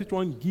let each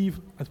one give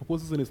as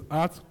purposes in his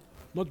heart,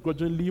 not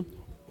grudgingly,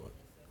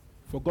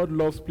 for God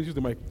loves, please use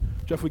the mic,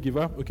 cheerful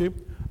giver, okay?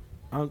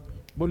 And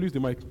but use the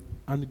mic.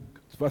 And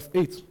verse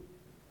 8,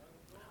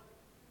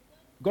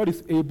 God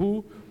is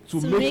able to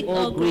make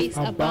all grace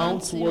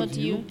abound toward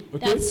you,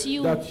 okay?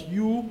 That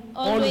you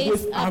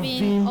always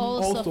having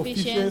all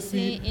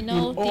sufficiency in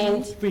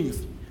all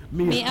things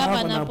may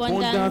have an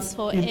abundance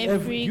for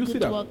every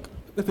good work.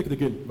 Let's take it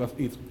again, verse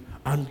 8.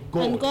 And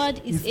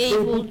God is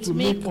able to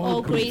make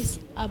all grace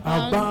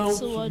abound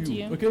toward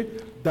you, okay?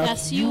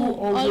 That you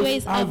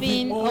always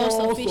having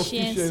all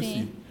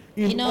sufficiency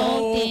in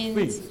all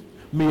things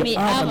may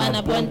have an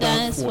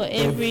abundance for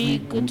every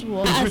good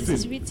work. As it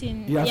is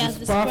written, He has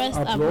dispersed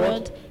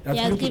abroad, He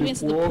has given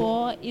to the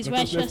poor, His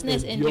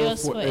righteousness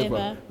endures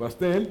forever. Verse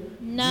 10,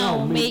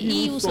 now may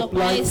He who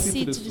supplies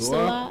seed to the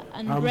sower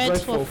and bread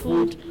for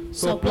food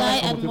supply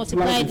and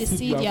multiply the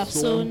seed you have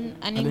sown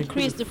and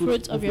increase the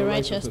fruit of your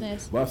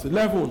righteousness. Verse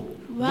 11,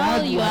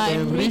 while you are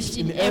enriched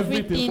in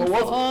everything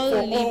for all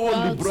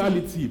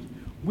liberality,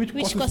 which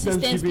causes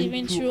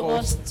thanksgiving through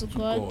us to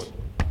God.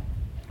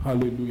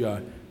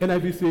 Hallelujah.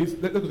 NIV says,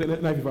 let's go to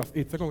NIV verse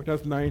 8, 2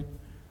 Corinthians 9,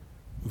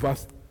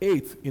 verse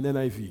 8 in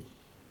NIV.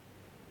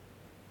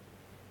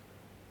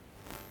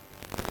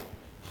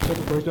 2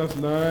 Corinthians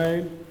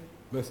 9,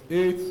 Verse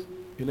 8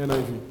 in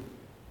NIV.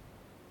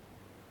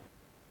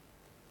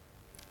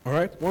 All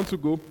right, want to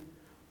go?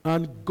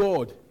 And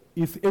God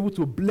is able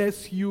to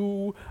bless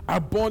you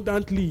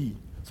abundantly,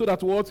 so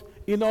that what?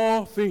 In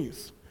all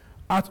things,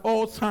 at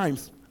all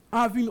times,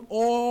 having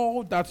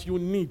all that you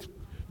need,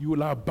 you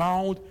will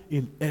abound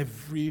in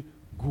every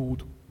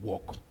good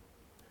work.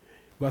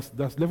 Verse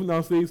 11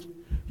 now says,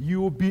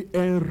 you will be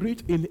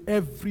enriched in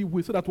every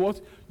way, so that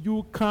what?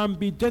 You can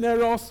be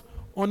generous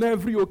on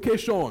every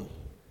occasion.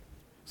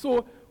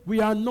 So we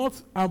are not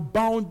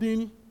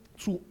abounding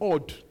to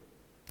odd.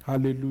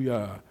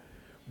 Hallelujah.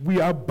 We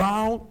are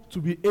bound to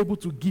be able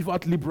to give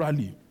out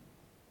liberally.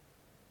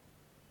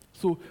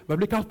 So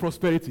biblical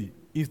prosperity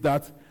is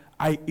that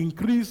I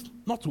increase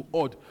not to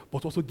odd,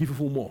 but also give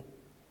even more.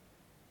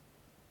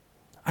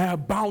 I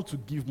am bound to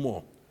give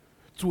more,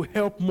 to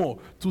help more,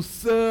 to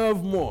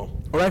serve more.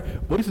 All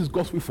right? But this is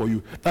God's will for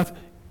you. That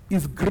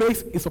His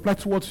grace is applied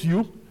towards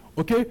you,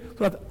 okay?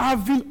 So that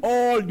having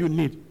all you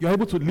need, you're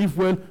able to live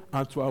well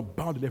and to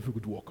abound in every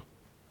good work.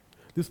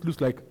 This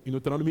looks like in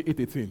Deuteronomy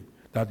 8:18,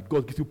 that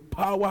God gives you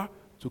power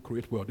to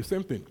create wealth. The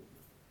same thing.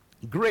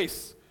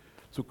 Grace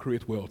to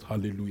create wealth.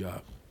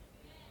 Hallelujah.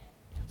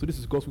 So this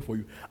is God's will for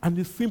you. And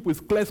it's simple, it's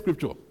clear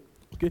scripture.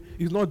 Okay?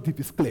 It's not deep,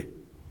 it's clear.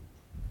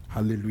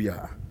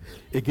 Hallelujah.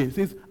 Again, it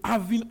says,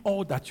 having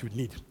all that you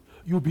need,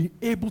 you'll be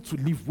able to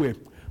live well.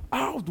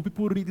 How do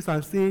people read this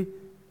and say,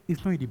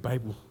 it's not in the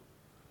Bible?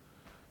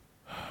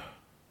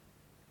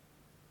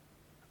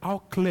 How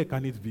clear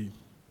can it be?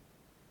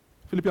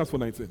 Philippians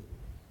 4:19.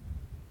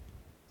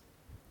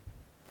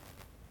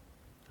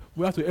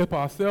 We have to help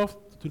ourselves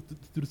to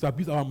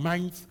disabuse our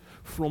minds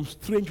from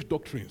strange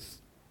doctrines.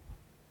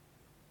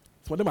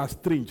 Some of them are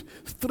strange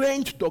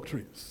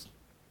doctrines.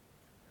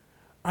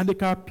 And they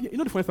can appear. You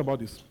know the funny thing about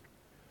this?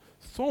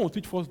 Someone will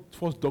teach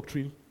false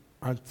doctrine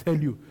and tell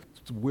you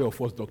to beware of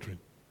false doctrine.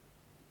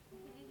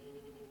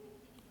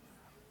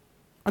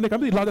 And they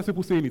can be the loudest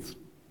people saying it.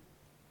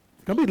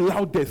 They can be the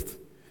loudest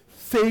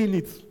saying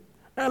it.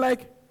 And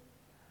like,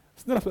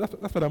 that's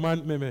for the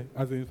man,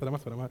 as in for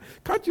the man.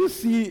 Can't you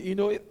see,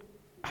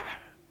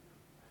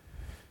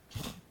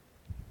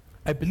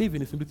 I believe in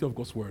the simplicity of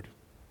God's word.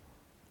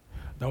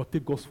 That will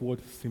take God's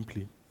word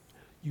simply.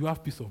 You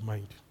have peace of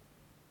mind.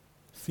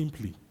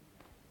 Simply.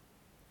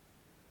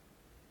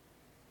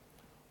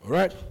 All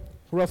right?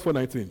 Philippians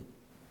 4:19.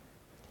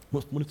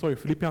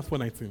 Philippians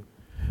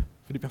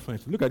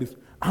 4:19. Look at this.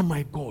 And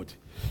my God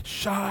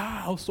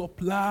shall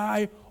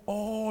supply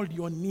all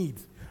your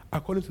needs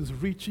according to his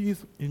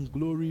riches in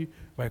glory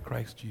by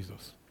Christ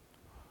Jesus.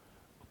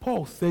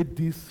 Paul said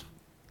this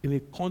in a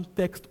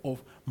context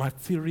of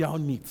material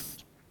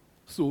needs.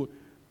 So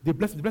they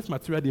blessed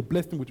material, they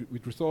blessed him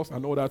with resource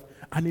and all that,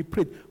 and he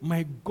prayed,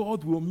 my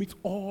God will meet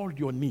all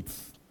your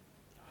needs.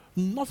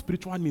 Not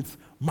spiritual needs,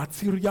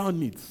 material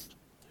needs.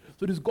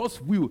 So it is God's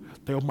will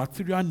that your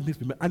material needs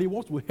be met, and he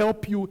wants to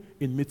help you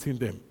in meeting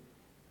them.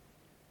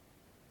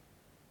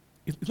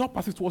 It's not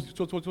passing towards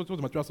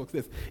material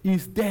success.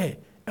 He's there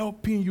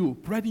helping you,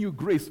 providing you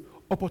grace,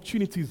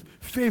 opportunities,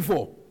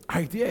 favor,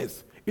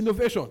 ideas,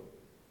 innovation.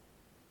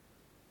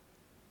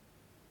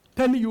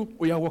 Telling you,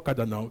 oh yeah, work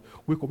harder now.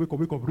 Wake up,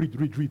 read.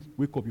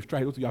 Wake up, you've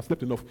tried, you have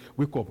slept enough.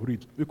 Wake up,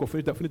 read. Wake up,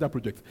 finish that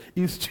project.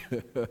 It's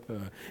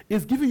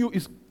giving you,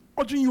 it's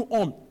urging you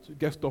on to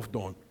get stuff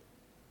done.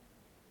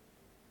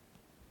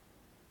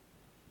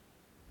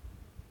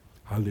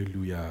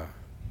 Hallelujah.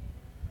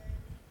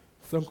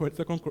 2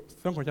 Corinthians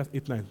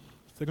 8:9.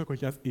 2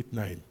 Corinthians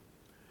 8:9.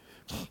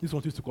 This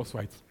one used to cause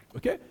fights.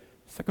 Okay?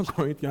 2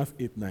 Corinthians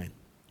 8:9.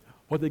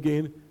 But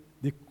again,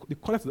 the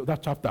context of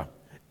that chapter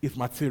is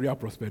material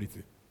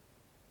prosperity.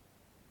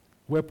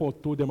 Where Paul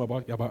told them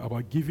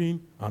about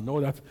giving and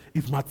all that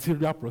is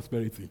material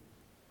prosperity.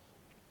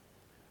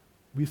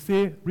 We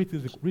say, read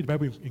the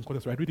Bible in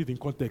context, right? Read it in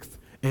context.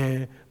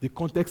 The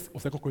context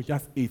of 2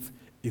 Corinthians 8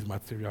 is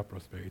material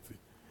prosperity.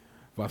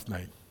 Verse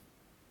 9.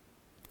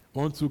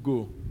 On to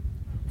go.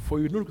 For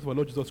you know because of our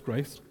Lord Jesus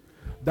Christ,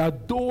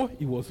 that though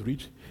he was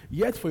rich,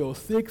 yet for your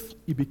sakes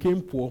he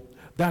became poor,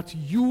 that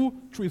you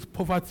through his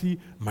poverty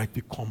might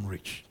become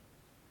rich.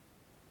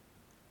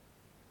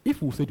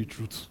 If we say the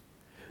truth,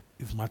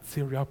 it's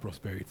material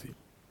prosperity.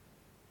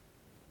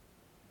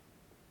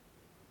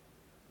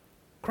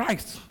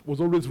 Christ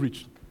was always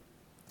rich.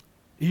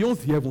 He owns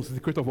the heavens, he's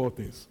the creator of all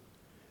things.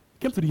 He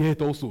came to the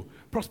earth also,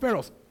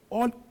 prosperous.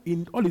 All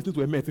his needs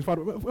were met. In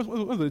fact, when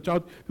he was a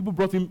child, people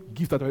brought him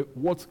gifts that were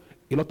worth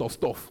a lot of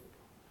stuff.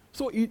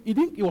 So he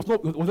was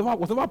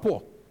never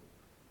poor.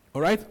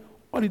 All right?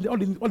 All his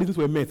needs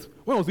were met.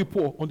 When was he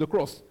poor? On the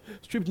cross.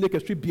 Stripped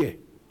naked, stripped bare.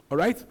 All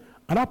right?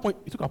 At that point,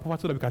 he took our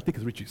poverty so that we can take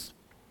his riches.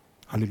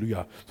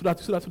 Hallelujah. So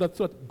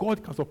that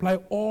God can supply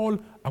all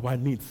our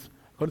needs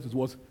according to his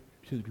words,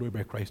 which is glory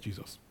by Christ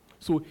Jesus.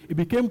 So he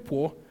became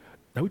poor,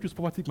 that which is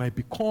poverty might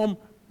become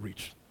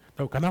rich.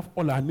 That we can have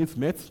all our needs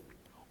met,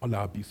 all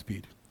our bills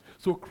paid.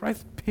 So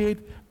Christ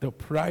paid the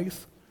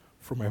price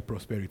for my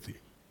prosperity.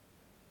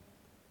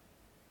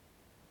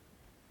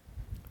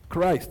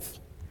 Christ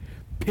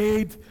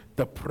paid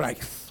the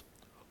price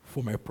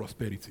for my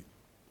prosperity.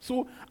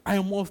 So I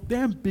must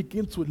then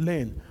begin to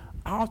learn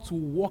how to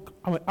work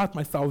out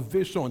my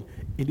salvation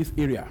in this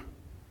area.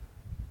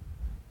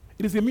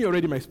 It is in me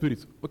already, my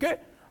spirit. Okay?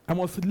 I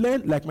must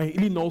learn like my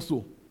healing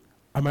also,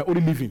 and my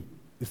only living.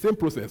 The same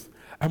process.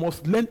 I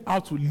must learn how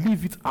to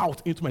live it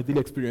out into my daily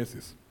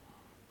experiences.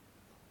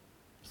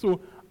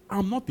 So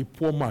I'm not a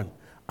poor man.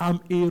 I'm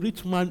a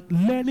rich man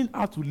learning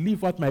how to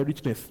live out my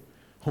richness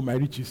or my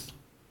riches.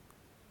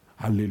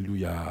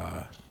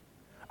 Hallelujah.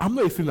 I'm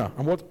not a sinner.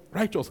 I'm what?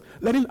 Righteous.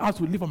 Learning how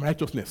to live on my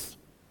righteousness.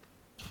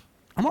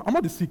 I'm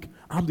not the sick.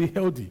 I'm the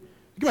healthy.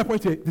 You get my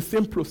point here? The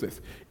same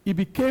process. He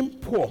became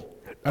poor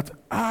that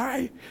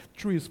I,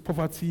 through his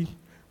poverty,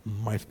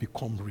 might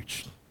become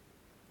rich.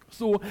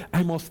 So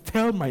I must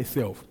tell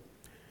myself,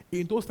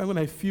 in those times when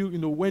I feel,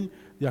 when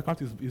the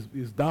account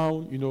is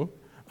down,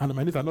 and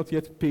my needs are not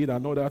yet paid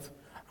and all that,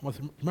 I must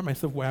remind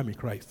myself who I am in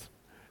Christ.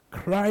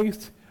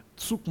 Christ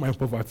took my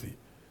poverty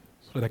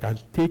so that I can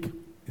take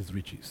his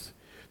riches.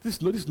 This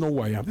is not who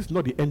I am. This is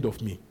not the end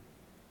of me.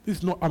 This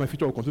is not how my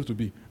future will continue to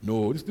be.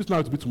 No, this is not how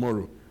it will be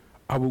tomorrow.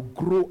 I will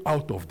grow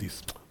out of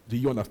this. Do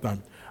you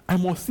understand? I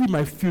must see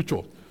my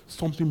future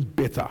something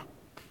better.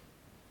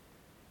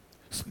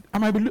 I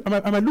might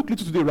look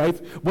little today,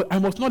 right? But I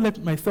must not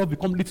let myself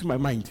become little in my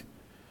mind.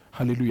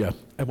 Hallelujah.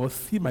 I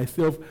must see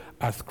myself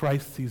as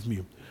Christ sees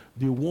me.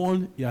 The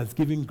one he has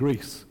given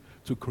grace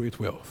to create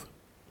wealth.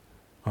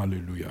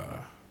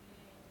 Hallelujah.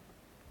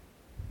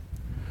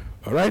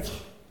 All right?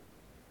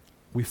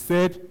 We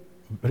said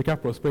vertical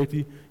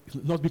prosperity is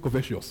not being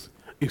covetous.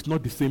 It's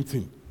not the same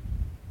thing.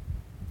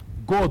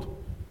 God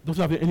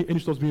doesn't have any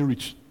interest in being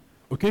rich.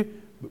 Okay?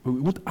 But we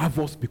won't have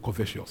us be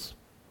covetous.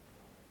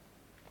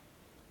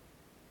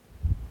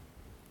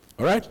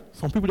 All right?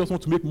 Some people just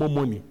want to make more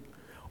money.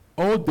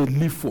 All they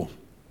live for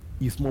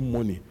is more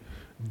money.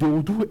 They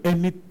will do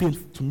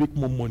anything to make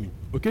more money.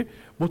 Okay?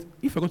 But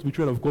if we're going to be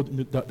children of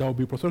God, that will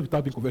be prosperity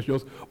without being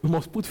covetous, we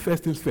must put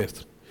first things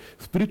first.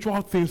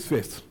 Spiritual things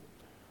first.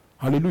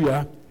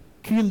 Hallelujah.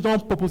 Kingdom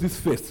purposes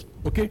first.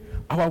 Okay?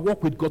 Our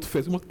work with God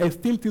first. We must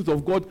esteem things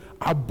of God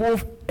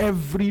above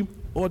every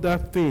other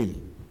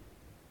thing.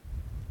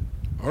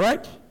 All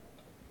right?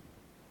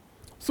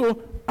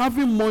 So,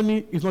 having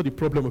money is not the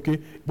problem, okay?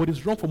 But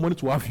it's wrong for money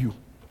to have you.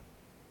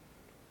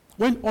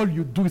 When all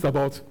you do is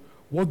about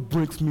what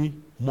brings me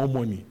more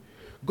money.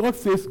 God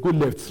says, go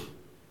left.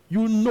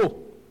 You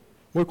know.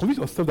 Well, convince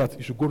yourself that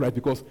you should go right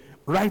because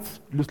right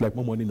looks like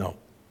more money now.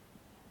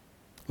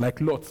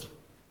 Like Lot.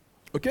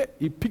 Okay?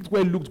 He picked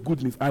where it looked good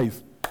in his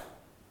eyes.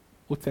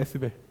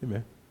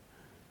 Amen.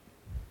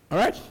 All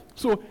right?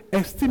 So,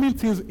 esteeming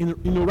things in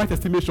your right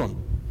estimation.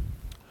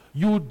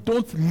 You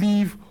don't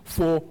live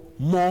for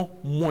more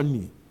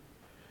money.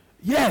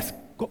 Yes,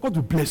 God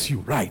will bless you,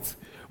 right?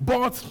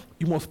 But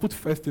you must put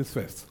first things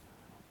first.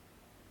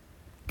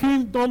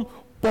 Kingdom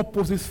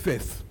purposes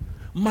first.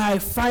 My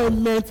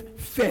assignment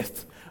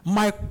first.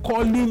 My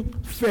calling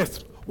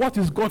first. What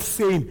is God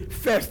saying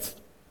first?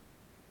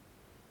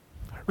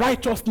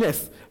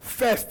 Righteousness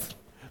first.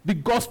 The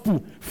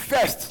gospel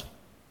first.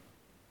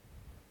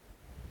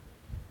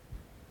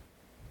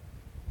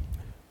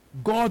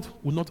 God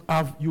will not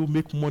have you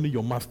make money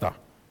your master.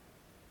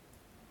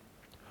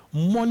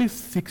 Money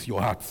seeks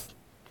your heart.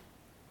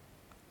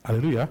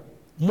 Hallelujah.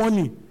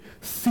 Money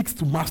seeks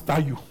to master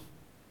you.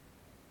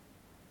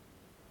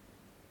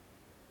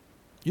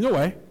 You know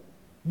why?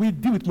 We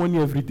deal with money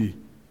every day.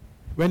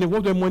 When they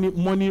want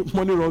money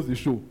runs the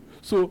show.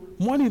 So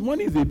money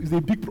is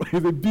a big,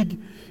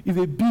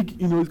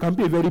 it can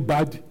be a very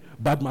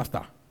bad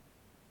master.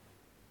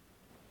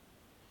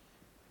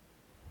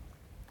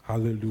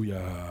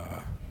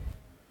 Hallelujah.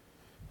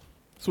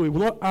 So it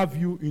will not have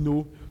you,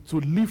 to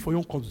live for your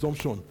own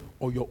consumption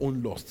or your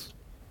own lust.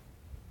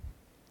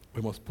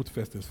 We must put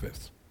first things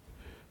first.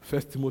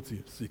 1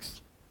 Timothy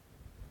 6.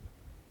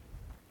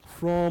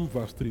 From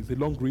verse 3. It's a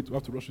long read. We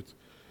have to rush it.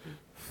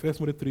 1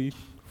 Timothy 3,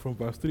 from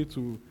verse 3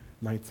 to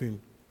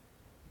 19.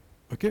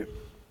 Okay? We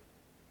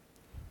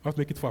have to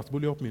make it fast.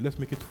 Bully help me. Let's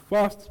make it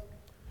fast.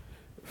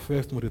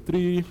 1 Timothy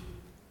 3,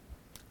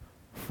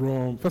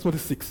 from 1 Timothy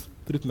 6,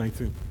 3 to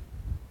 19.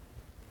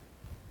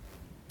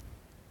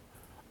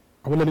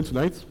 Are we learning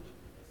tonight? Yes,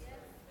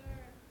 sir.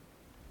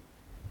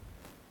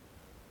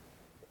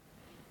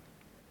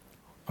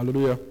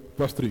 Hallelujah.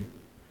 Verse 3.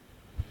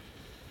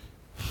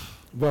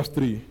 Verse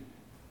 3.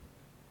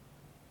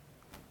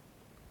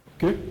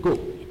 Okay, go.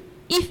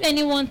 If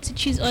anyone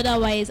teaches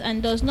otherwise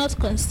and does not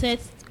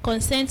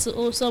consent to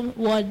wholesome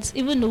words,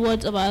 even the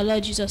words of our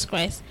Lord Jesus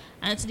Christ,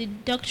 and to the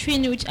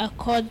doctrine which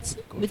accords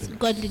with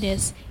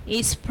godliness, he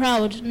is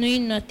proud,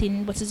 knowing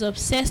nothing, but is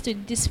obsessed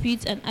with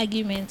disputes and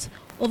arguments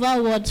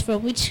over words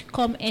from which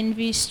come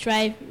envy,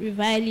 strife,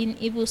 reviling,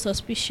 evil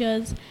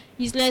suspicions,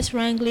 useless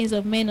wranglings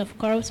of men of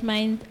corrupt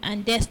mind,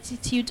 and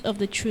destitute of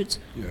the truth,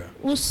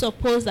 who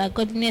suppose that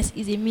godliness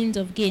is a means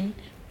of gain.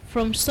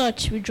 From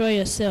such withdraw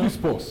yourself. Please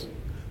pause.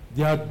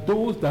 There are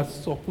those that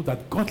suppose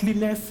that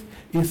godliness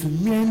is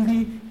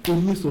merely a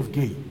means of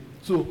gain.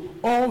 So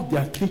all they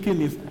are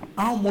thinking is,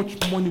 how much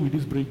money will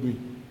this bring me?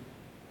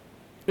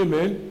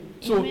 Amen.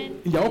 So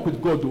in their walk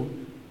with God, though,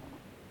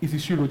 It's a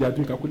zero, they are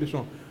doing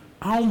calculation.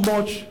 How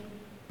much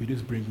will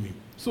this bring me?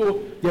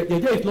 So the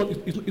idea is not,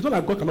 it's not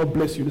that God cannot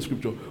bless you in the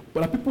scripture,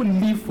 but that people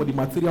live for the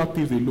material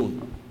things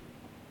alone.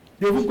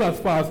 They even go as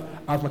far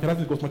as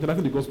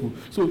materializing the gospel.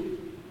 So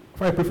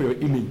if I pray for your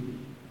healing,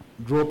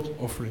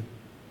 drop offering.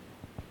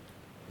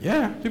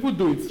 Yeah, people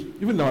do it,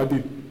 even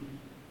nowadays.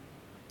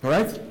 All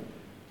right?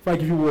 If I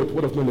give you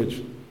word of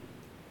knowledge,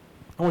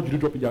 I want you to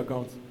drop in your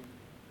account.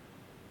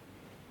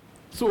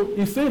 So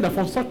he's saying that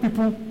from such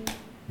people,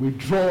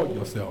 withdraw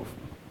yourself.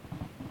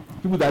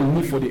 People that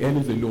live for the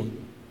earnings alone.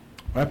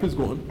 All right, please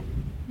go on.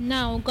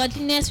 Now,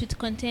 godliness with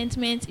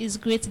contentment is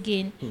great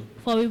gain.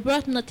 For we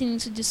brought nothing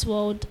into this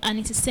world, and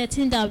it is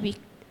certain that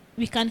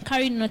we can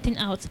carry nothing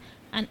out.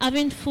 And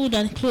having food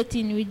and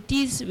clothing, with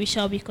these we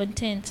shall be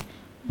content.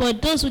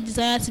 But those who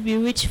desire to be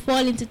rich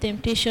fall into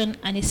temptation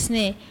and a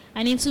snare,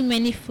 and into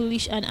many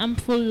foolish and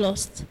harmful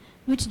lusts,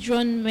 which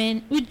drown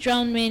men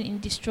in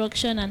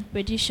destruction and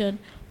perdition.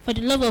 For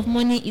the love of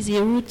money is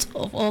a root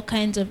of all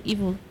kinds of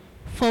evil,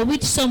 for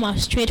which some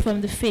have strayed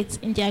from the faith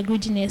in their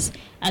greediness,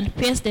 and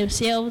pierced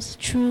themselves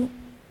through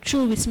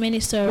with many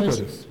sorrows.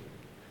 Look at this.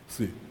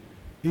 See,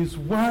 is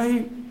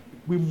why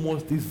we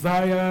must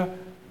desire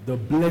the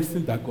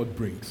blessing that God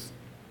brings.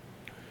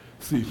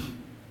 See,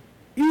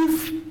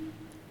 if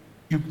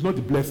you ignore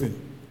the blessing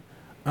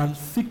and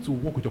seek to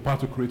work with your power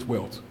to create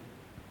wealth,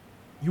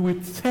 you will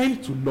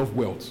tend to love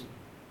wealth.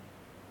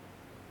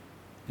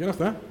 You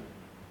understand?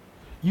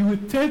 You will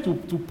tend to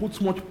put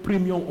so much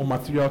premium on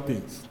material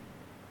things.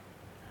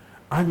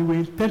 And you will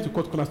intend to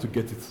cut corners to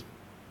get it.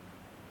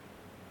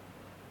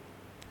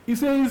 He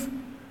says,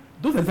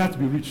 those that desire to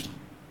be rich,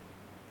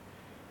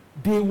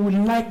 they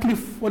will likely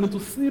fall into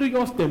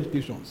serious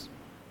temptations.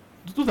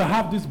 Those that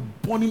have this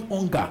burning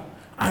hunger,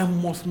 I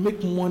must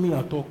make money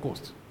at all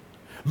costs.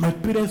 My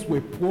parents were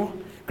poor,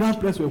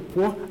 grandparents were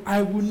poor,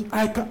 anything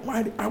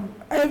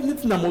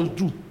I must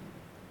do.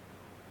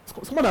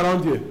 Someone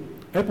around here,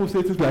 people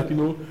say things like,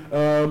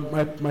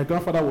 my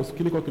grandfather was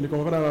clinical, my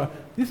father,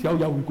 this year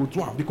we go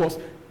to him because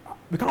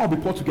we can't all be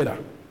poor together.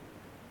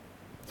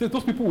 So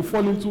those people will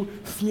fall into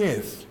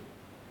snares.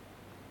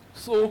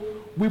 So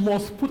we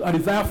must put a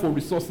desire for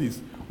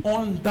resources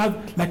on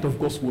that light of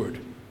God's word.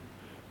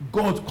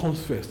 God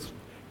comes first.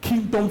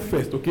 Kingdom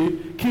first, okay?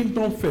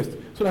 Kingdom first.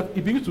 So that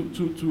it begins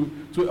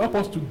to help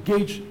us to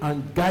gauge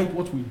and guide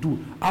what we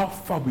do, how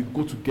far we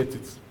go to get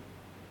it.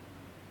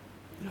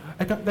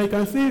 I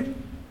can say,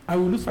 I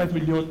will lose 5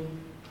 million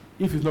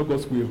if it's not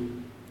God's will.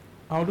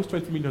 I will lose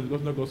 20 million if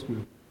it's not God's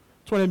will.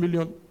 20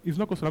 million, if it's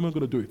not God's will, I'm not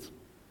going to do it.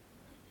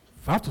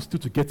 If I have to steal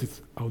to get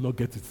it, I will not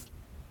get it.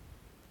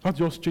 If I have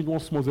to just change one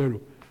small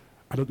zero,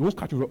 and it won't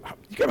catch me.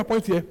 You get my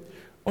point here?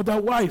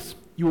 Otherwise,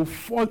 you will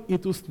fall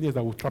into snares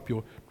that will trap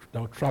you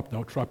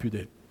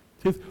there. It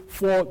says,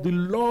 for the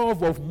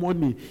love of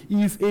money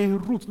is a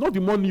root, not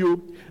the money,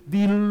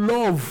 the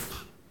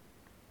love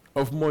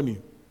of money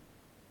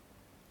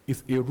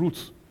is a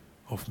root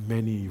of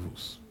many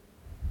evils.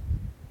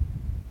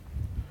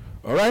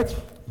 All right,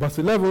 verse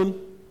 11.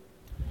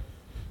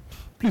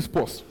 Please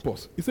pause.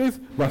 It says,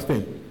 verse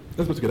 10.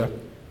 Let's go together.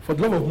 For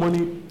the love of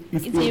money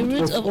is a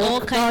root of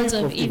all kinds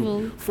of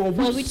evil, for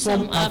which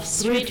some have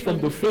strayed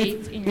from the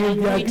faith in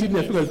their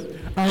greediness,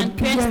 and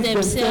pierced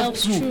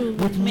themselves through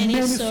with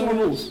many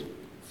sorrows.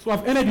 So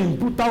I've ended in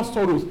brutal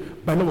sorrows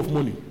by love of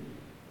money.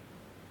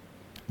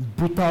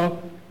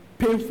 Brutal,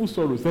 painful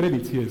sorrows, ended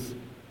in tears.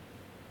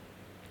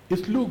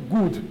 It looked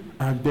good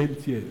and then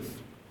tears.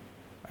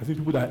 I see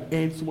people that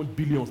earn so much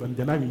billions and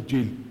they're now in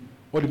jail.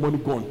 All the money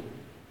gone.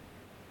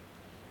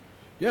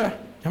 Yeah,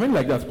 I mean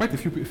like that. Quite a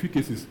few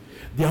cases.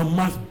 They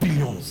amass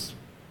billions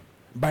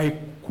by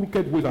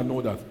crooked ways and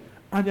all that.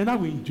 And they're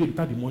now in jail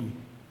without the money.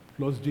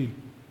 Plus jail.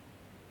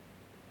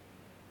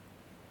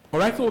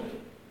 Alright, so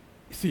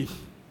see,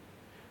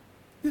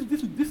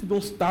 this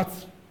don't start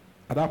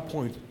at that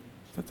point.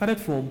 It started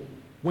from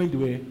when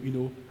they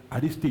were,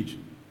 at this stage.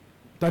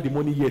 Without the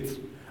money yet.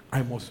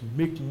 I must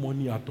make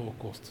money at all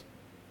costs.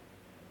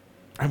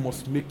 I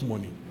must make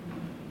money.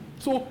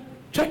 So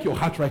check your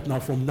heart right now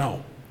from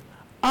now.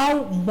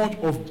 How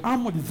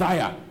much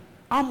desire,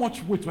 how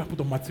much weight do I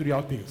put on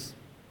material things?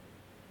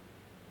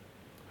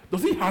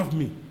 Does it have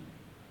me?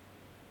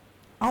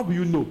 How will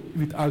you know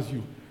if it has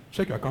you?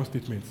 Check your account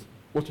statements.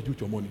 What you do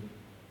with your money.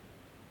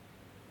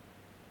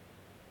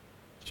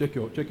 Check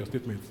your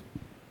statements.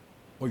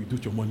 What you do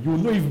with your money. You will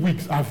know if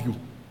wigs have you.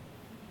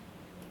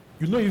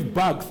 You know if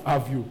bags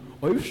have you,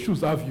 or if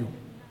shoes have you,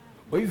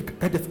 or if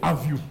gadgets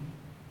have you.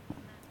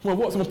 From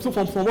what?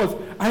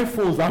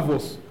 iPhones have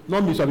us.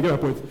 Not me, shall I get my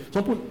point?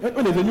 Some people,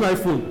 when there's a new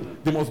iPhone,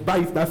 they must buy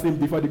it that same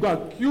day before they go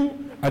and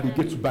queue and they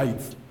get to buy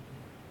it.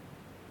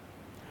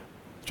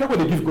 Check what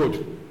they give God.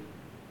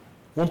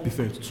 1%,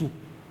 2%,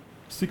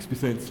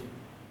 6%.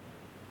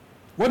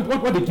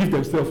 What they give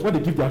themselves, what they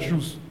give their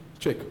shoes,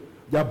 check.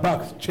 Their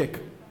bags, check.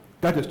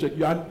 Gadgets, check.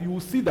 You will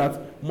see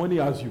that money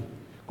has you.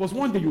 Because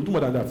one day you'll do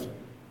more than that.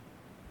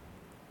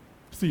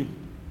 See,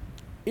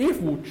 if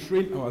we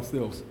train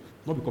ourselves,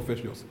 not be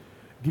confessions,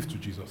 give to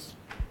Jesus.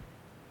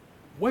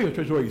 Where your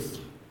treasure is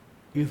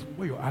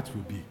where your heart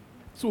will be.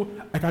 So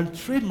I can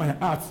train my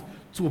heart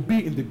to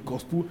be in the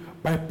gospel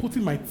by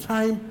putting my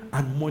time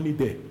and money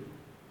there.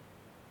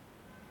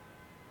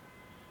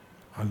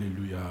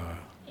 Hallelujah.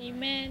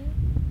 Amen.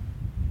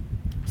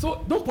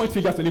 So don't point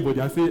fingers to anybody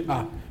and say,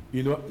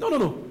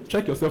 no.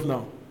 Check yourself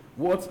now.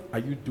 What are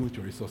you doing to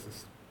your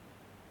resources?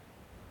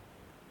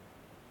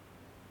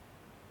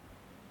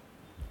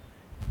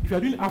 If you are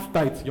doing half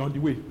tight, you're on the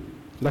way.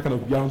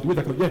 You're on the way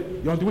to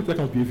that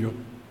kind of behavior.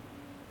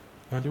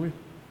 You're on the way.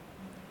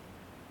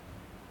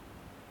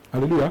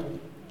 Hallelujah.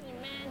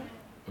 Amen.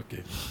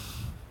 Okay.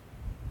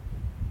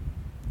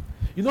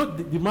 You know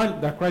the man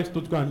that Christ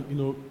told to go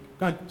and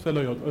can't sell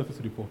all your things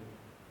to the poor.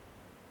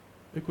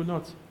 He could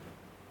not.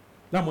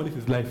 That money is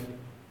his life.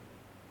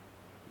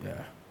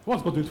 Yeah.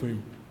 What's God doing for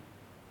him?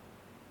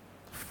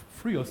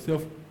 Free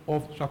yourself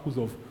of shackles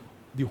of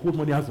the whole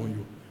money has on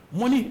you.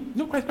 Money,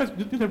 Christ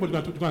didn't everybody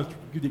going to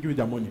give you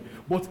their money.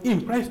 But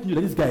Christ knew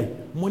that this guy,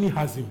 money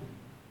has him.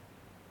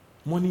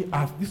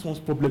 This one's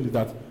problem is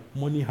that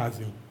money has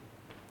him.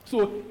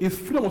 So his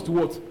freedom was to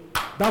what?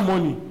 That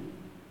money,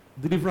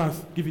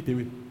 deliverance, give it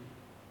away.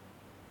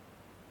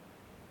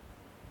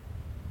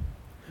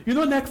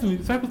 Next thing, the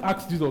disciples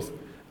asked Jesus,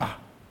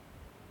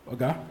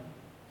 okay,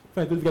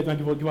 this guy can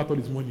give out all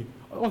his money.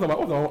 What's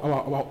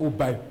our hope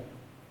by?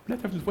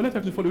 Let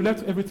everything follow you.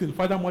 Let everything,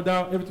 father,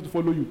 mother, everything to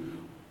follow you.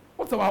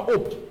 What's our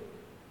hope?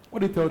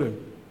 What do they tell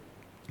them?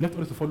 Let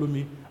others to follow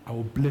me, I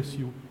will bless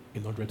you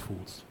in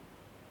 100-folds.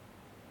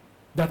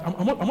 That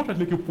I'm not trying to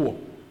make you poor.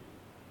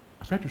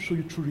 I'm trying to show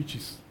you true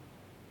riches.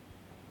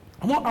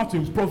 I'm not out to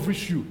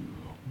impoverish you,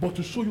 but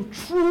to show you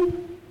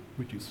true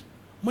riches.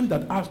 Money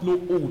that has no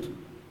hold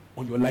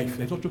on your life.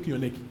 That's not choking your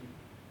neck.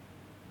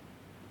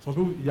 Some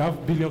people, you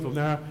have billions of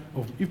naira.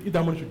 If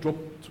that money should drop,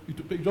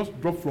 it just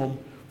drop from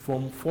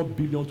 4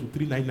 billion to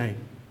 399.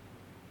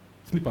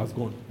 Sleep has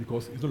gone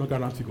because it's no longer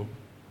round figure.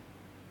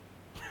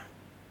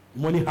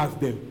 Money has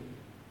them.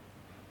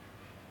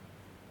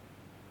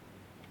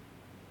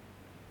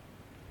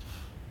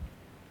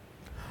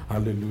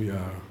 Hallelujah.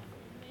 Amen.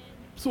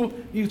 So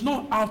it's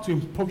not out to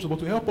impoverish, but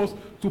to help us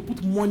to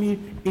put money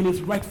in its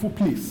rightful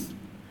place.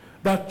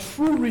 That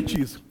true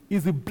riches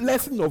is the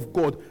blessing of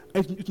God,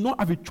 and it will not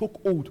have a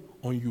chokehold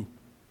on you.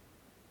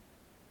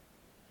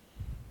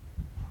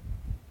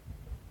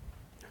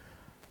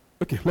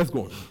 Okay, let's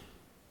go on.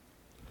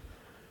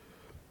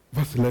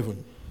 Verse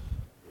 11.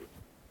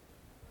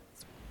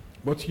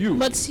 But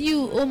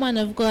you, O man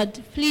of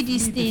God, flee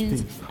these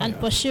things and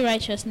pursue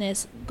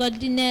righteousness,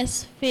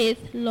 godliness,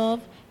 faith,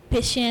 love,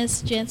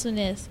 patience,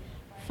 gentleness.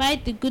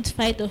 Fight the good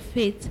fight of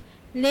faith.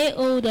 Lay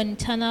hold on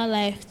eternal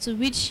life, to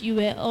which you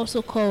were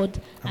also called,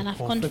 and have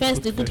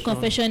confessed the good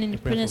confession in the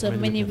presence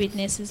of many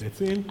witnesses.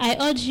 I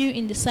urge you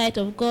in the sight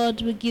of God,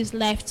 who gives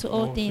life to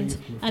all things,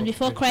 and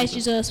before Christ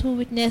Jesus, who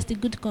witnessed the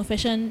good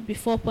confession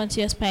before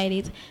Pontius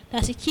Pilate,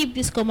 that he keep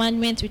this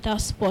commandment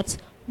without spot,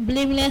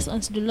 blameless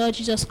unto the Lord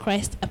Jesus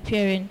Christ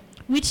appearing,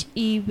 which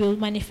he will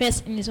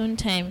manifest in his own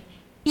time.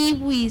 He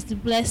who is the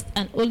blessed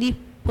and only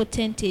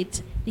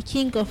potentate, the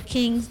King of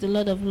kings, the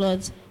Lord of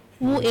lords,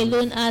 who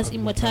alone has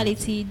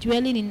immortality,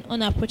 dwelling in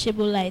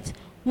unapproachable light,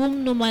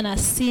 whom no man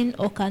has seen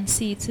or can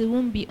see, to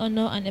whom be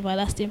honor and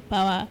everlasting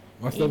power.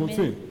 Verse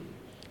 17.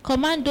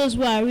 Command those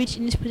who are rich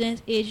in this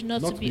present age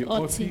not to be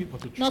haughty,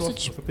 not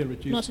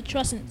to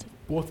trust in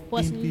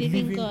but in the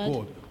living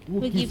God,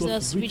 who gives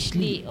us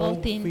richly all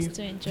things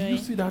to enjoy. Do you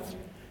see that?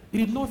 He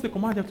did not say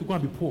command them to go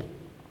and be poor.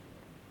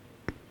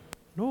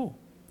 No.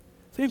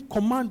 Saying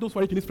command those who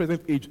are rich in this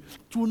present age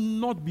to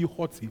not be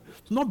haughty,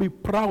 to not be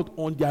proud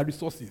on their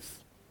resources,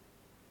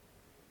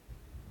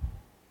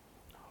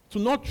 to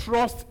not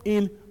trust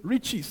in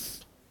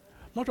riches,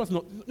 not trust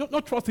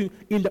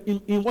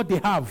in what they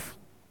have.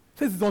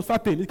 Says it's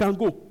uncertain, it can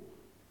go.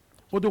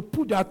 But they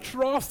put their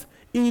trust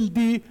in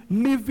the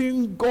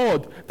living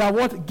God, that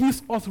what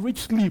gives us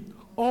richly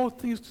all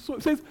things. So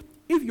it says,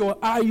 if your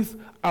eyes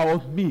are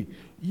on me,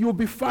 you'll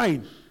be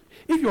fine.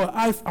 If your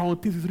eyes are on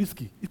things, it's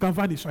risky. It can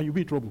vanish and you'll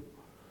be in trouble.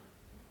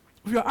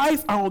 If your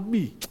eyes are on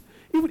me,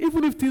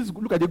 even if things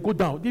look like they go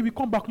down, they will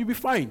come back, you'll be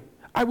fine.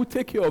 I will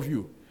take care of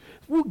you.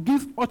 Who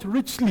gives us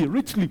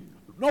richly,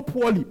 not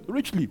poorly,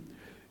 richly,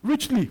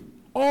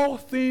 all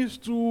things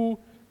to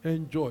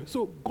enjoy.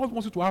 So God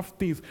wants you to have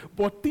things,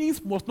 but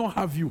things must not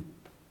have you.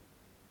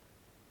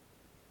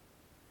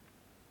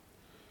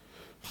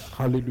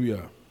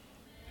 Hallelujah.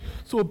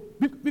 So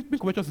being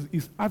covetous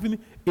is having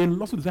a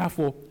lustful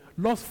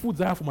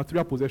desire for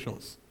material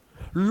possessions,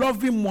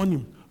 loving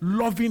money,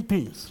 loving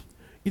things.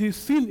 It is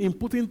sin in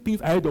putting things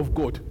ahead of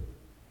God,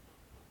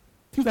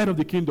 things ahead of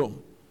the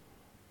kingdom.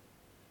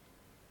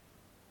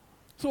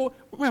 So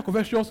when you're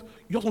covetous,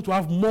 you just want to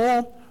have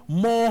more,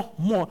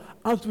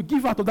 and to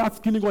give out of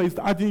that kingdom God is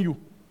adding you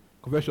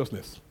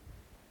covetousness.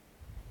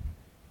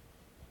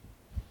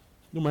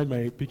 Don't mind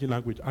my speaking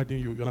language, adding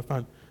you. You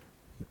understand?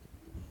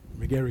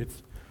 We get it.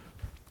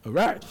 All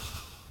right.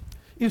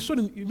 It's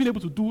showing being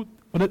able to do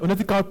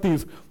unethical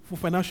things for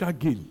financial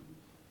gain.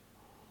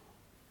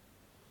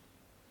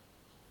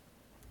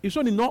 It's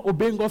showing not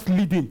obeying God's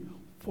leading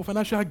for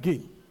financial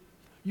gain.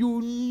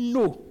 You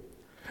know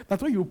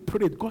That's when you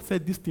prayed, God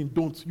said this thing,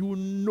 don't. You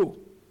know.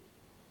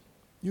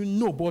 You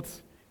know, but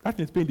that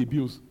thing is paying the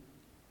bills.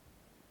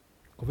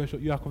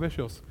 You are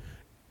covetous.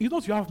 It's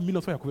not you have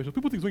millions for your covetous.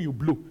 People think when you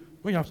blow,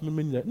 when you have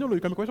money. No, you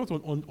can be covetous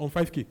on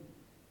 5K. You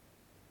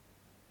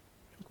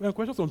can be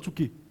covetous on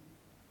 2K.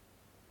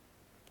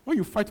 When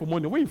you fight for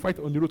money, when you fight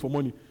on the road for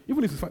money,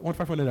 even if it's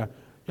 500,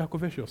 you are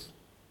covetous.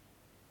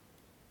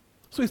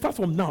 So it starts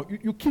from now.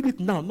 You kill it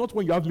now, not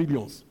when you have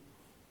millions.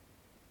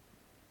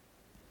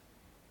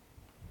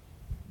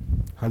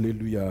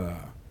 Hallelujah.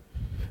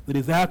 The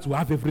desire to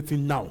have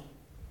everything now.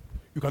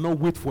 You cannot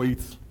wait for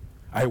it.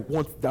 I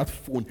want that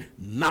phone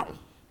now.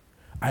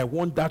 I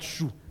want that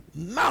shoe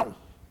now.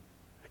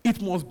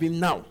 It must be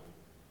now.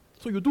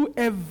 So you do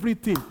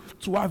everything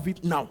to have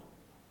it now.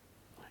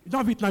 You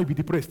don't have it now, you'll be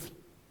depressed.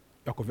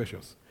 You're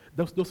covetous.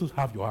 Those doesn't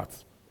have your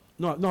heart.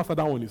 No, after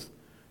that one is.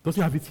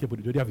 Doesn't have it here, but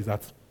they already have his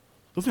heart.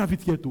 Doesn't have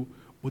it here too,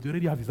 but they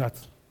already have his heart.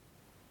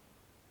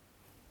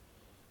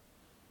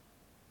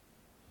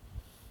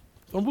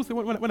 Some people say,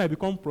 when I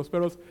become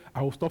prosperous,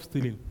 I will stop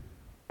stealing.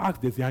 Ask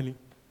Desiani.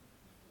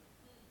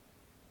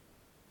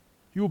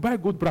 You buy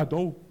good bread,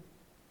 don't.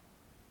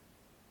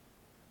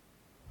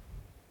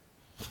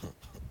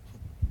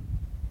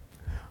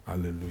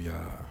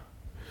 Hallelujah.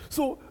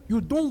 So you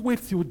don't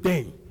wait till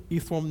then.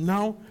 It's from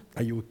now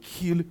that you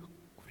kill.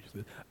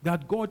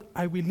 That God,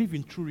 I will live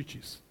in true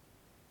riches,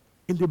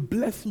 in the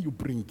blessing you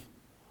bring,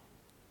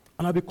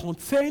 and I'll be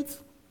content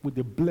with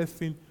the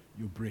blessing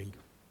you bring.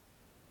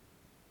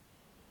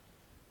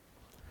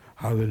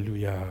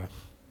 Hallelujah.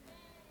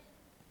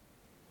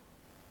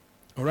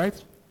 All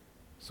right?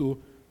 So,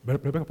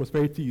 biblical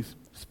prosperity is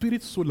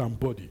spirit, soul, and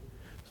body.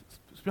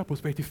 Spiritual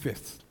prosperity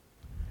first.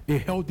 A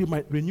healthy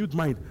mind, renewed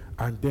mind,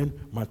 and then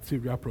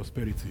material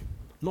prosperity.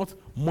 Not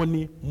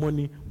money.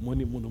 Money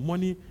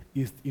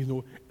is,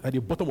 at the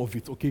bottom of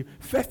it, okay?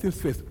 First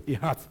things first, a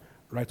heart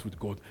right with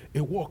God.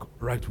 A walk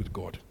right with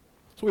God.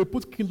 So we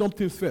put kingdom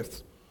things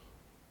first.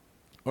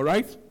 All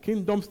right?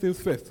 Kingdom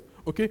things first.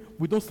 Okay?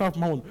 We don't serve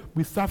mammon.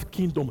 We serve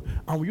kingdom.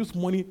 And we use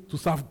money to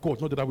serve God,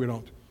 not the other way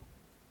around.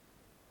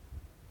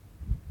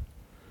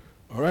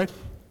 All right?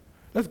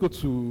 Let's go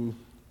to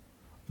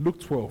Luke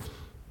 12.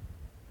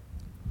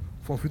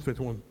 From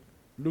 15:21.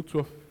 Luke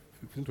 12,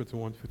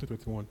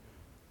 15:21.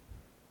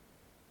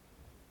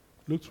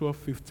 Luke 12,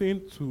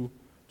 15 to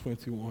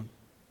 21.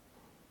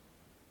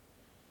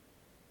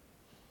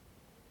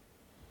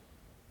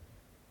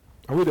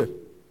 Are we there?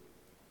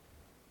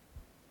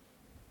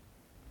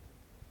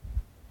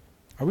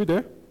 Are we there?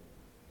 All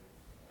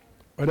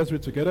right, let's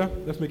read together.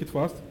 Let's make it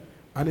fast.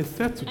 And he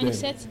said to them,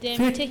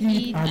 take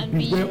heed and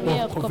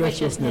beware of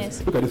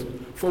covetousness. Look at this.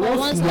 For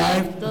one's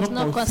life does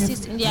not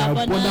consist in the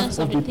abundance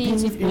of the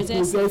things it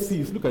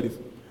possesses. Look at this.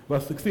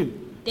 Verse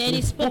 16. Then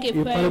he spoke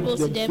a parable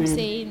to them,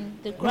 saying,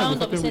 the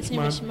ground of a certain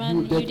rich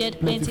man yielded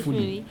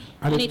plentifully.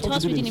 And he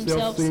thought within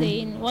himself,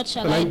 saying, what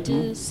shall I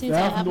do, since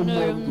I have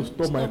no room to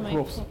store my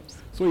crops?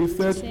 So he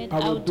said, I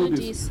will do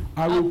this.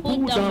 I will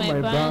pull down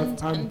my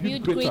barns and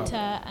build greater,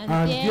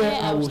 and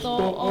there I will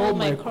store all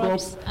my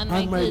crops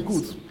and my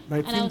goods.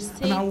 And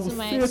I will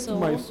say to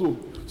my soul,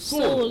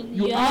 Soul,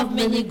 you have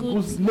many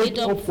goods laid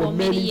up for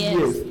many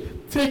years.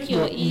 Take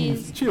your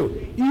ease, chill,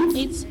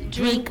 eat,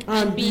 drink,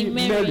 and be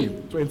merry.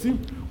 20.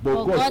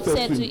 But God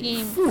said to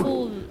him,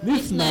 Fool,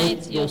 this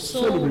night your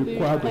soul will be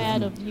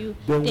required of you.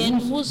 Then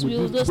whose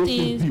will those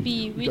things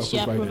be which you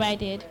have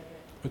provided?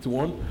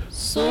 21.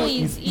 So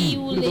is he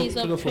who lays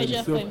up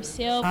treasure for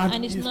himself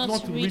and is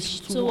not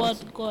rich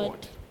toward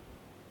God.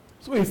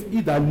 So is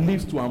he that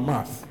lives to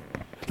amass.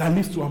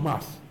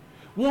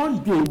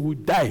 One day we will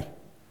die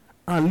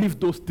and leave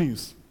those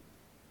things.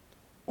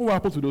 What will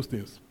happen to those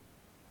things?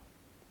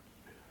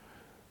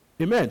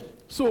 Amen.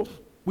 So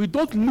we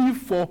don't live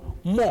for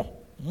more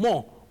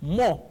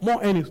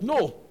earnings.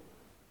 No.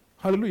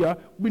 Hallelujah.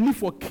 We live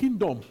for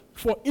kingdom,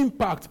 for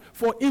impact,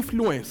 for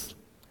influence.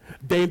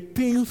 Then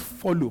things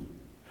follow.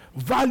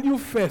 Value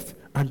first,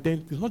 and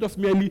then it's not just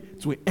merely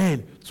to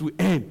earn.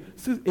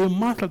 Since a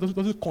man's life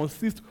doesn't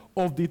consist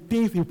of the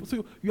things.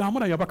 So you are more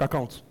than your bank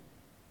account.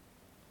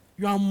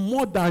 You are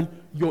more than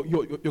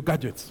your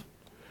gadgets.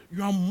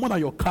 You are more than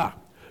your car.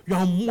 You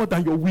are more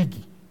than your wig.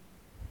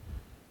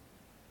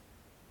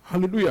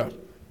 Hallelujah.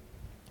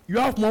 You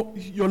have more.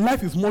 Your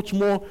life is much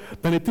more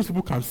than the things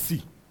people can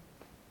see.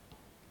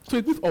 So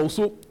it means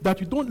also that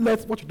you don't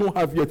let what you don't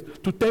have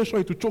yet to tension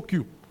you, to choke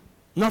you.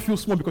 Not feel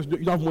small because you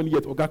don't have money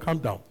yet. Okay, calm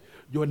down.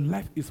 Your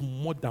life is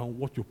more than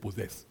what you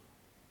possess.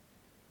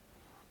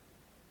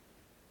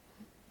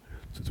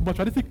 So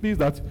materialistic means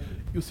that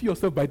you see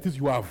yourself by this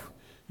you have.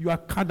 You are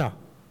carnal.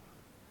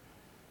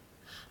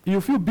 If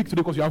you feel big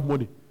today because you have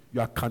money, you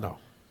are carnal.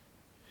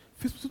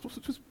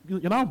 You're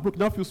now broke,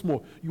 now feel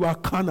small. You are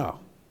carnal.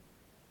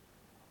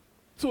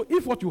 So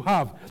if what you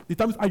have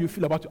determines how you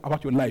feel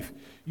about your life,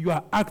 you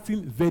are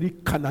acting very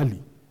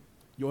carnally.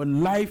 Your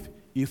life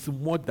is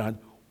more than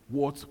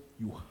what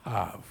you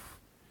have.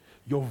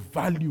 Your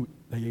value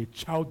that you're a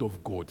child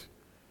of God.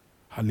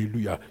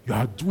 Hallelujah. You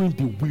are doing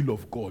the will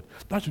of God.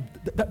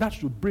 That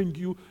should bring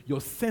you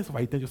your sense of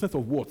identity, your sense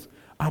of what?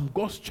 I'm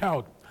God's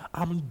child.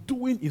 I'm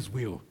doing his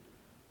will.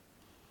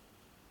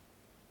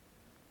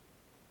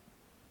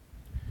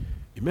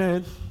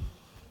 Amen.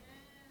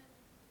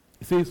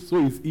 He says, so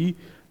is he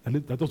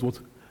that does what?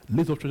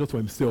 Lays up treasures for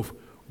himself,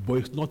 but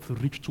is not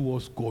rich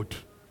towards God.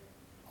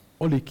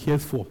 All he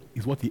cares for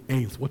is what he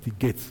earns, what he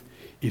gets.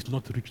 Is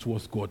not rich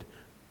towards God.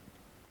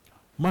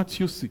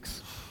 Matthew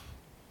 6,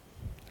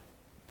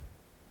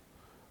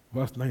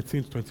 verse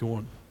 19 to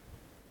 21.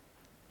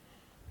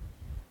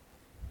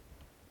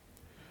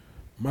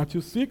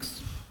 Matthew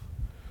 6,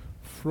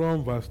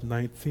 from verse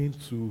 19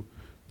 to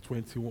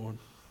 21.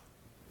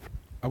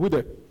 Are we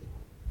there?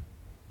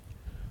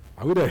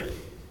 Are we there? Yes.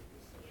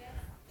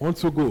 Want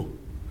to go?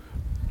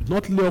 Do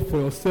not lay up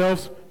for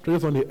yourselves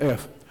treasures on the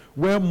earth,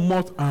 where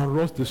moth and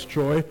rust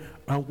destroy,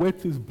 and where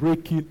things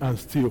break in and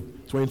steal.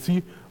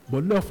 20.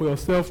 But lay up for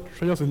yourselves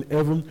treasures in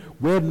heaven,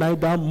 where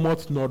neither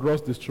moth nor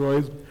rust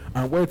destroys,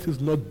 and where it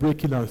is not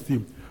breaking and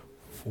steal.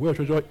 For where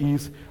your treasure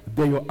is,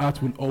 there your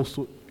heart will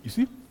also. You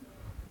see?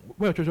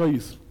 Where your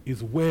treasure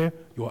is where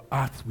your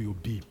heart will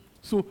be.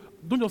 So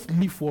don't just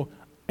live for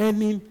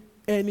earning.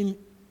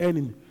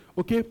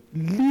 Okay?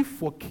 Live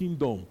for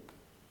kingdom.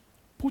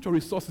 Put your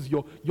resources,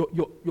 your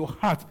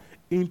heart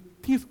in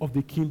things of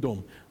the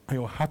kingdom, and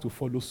your heart will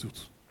follow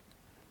suit.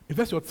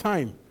 Invest your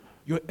time,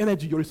 your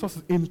energy, your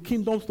resources in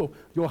kingdom stuff.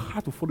 Your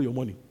heart will follow your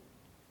money.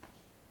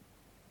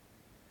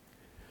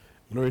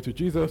 Glory to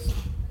Jesus.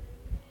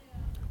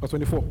 Verse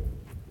 24.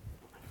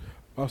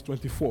 Verse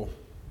 24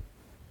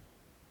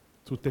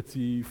 to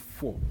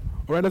 34. All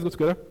right, let's go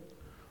together.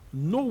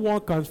 No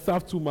one can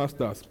serve two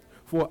masters,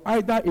 for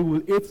either he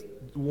will hate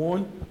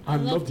one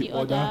and love the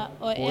other,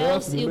 or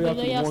else he will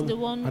be loyal to the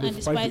one and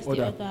despise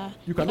the other.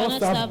 You cannot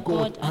serve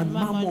God and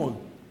mammon.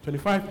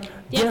 25.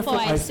 Therefore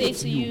I say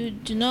to you,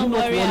 do not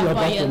worry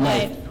about your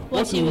life,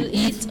 what you will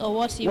eat or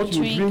what you will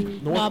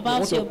drink, nor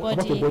about your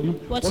body,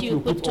 what you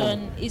will put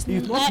on. Is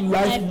not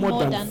life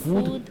more than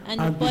food, and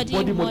the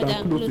body more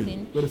than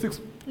clothing?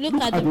 26. Look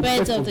at the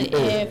birds of the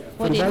air,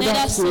 for they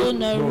neither sow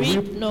nor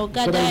reap nor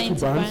gather into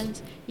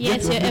barns,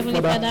 yet your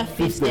heavenly Father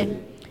feeds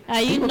them.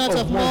 Are you not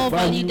of more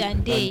value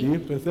than they?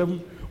 27.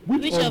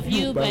 Which of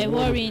you, by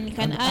worrying,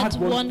 can add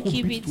 1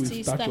 cubit to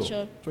his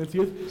stature?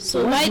 28.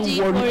 So why do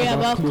you worry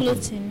about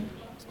clothing?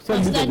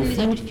 Consider the lilies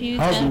of the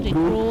field, and they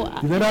grow,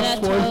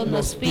 neither toil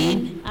nor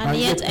spin, and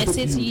yet I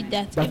say to you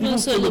that even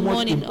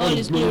Solomon in all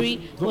his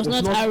glory was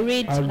not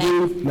arrayed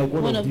like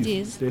one of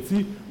these.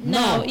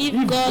 Now,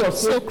 if God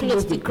so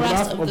clothes the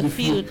grass of the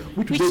field,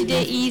 which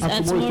today is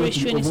and tomorrow is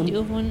thrown into the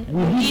oven,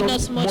 will he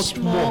not much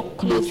more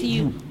clothe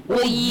you,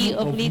 O ye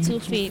of little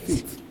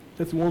faith?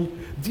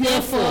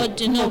 Therefore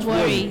do not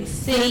worry,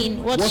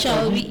 saying, what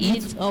shall we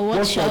eat, or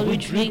what shall we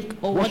drink,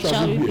 or what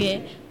shall we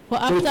wear? For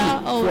after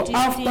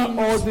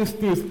all these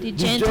things, the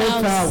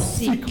Gentiles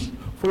seek.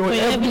 For your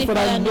heavenly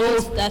Father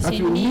knows that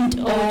you need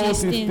all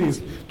these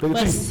things.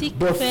 But seek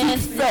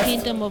first the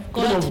kingdom of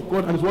God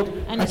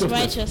and his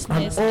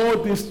righteousness, and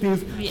all these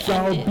things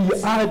shall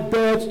be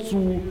added to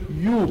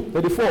you.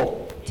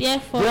 34.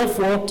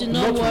 Therefore, do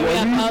not worry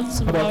about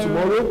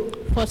tomorrow,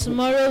 for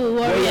tomorrow will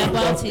worry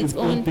about its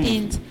own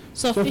things.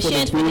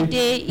 Sufficient for the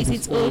day is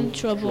its own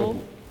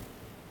trouble.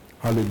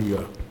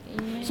 Hallelujah.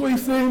 So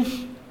he's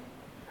saying,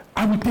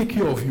 I will take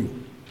care of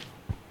you.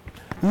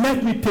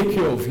 Let me take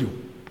care of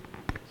you.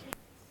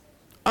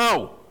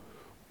 How?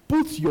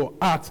 Put your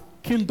heart,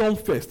 kingdom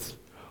first.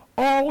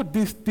 All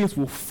these things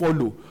will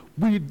follow.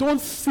 We don't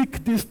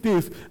seek these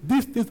things.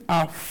 These things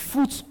are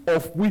fruits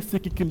of we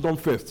seeking kingdom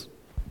first.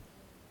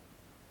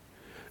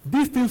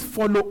 These things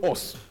follow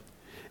us.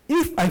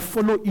 If I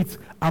follow it,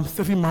 I'm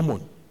serving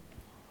mammon.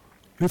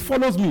 If it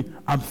follows me,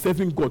 I'm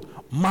serving God.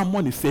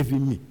 Mammon is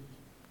serving me.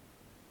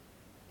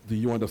 Do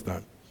you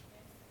understand?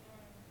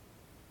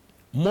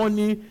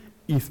 Money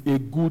is a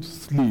good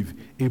slave,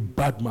 a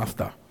bad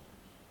master.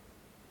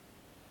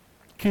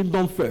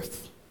 Kingdom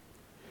first.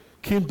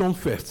 Kingdom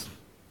first.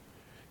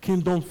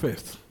 Kingdom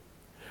first.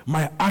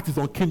 My heart is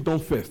on kingdom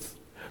first.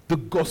 The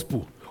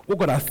gospel. What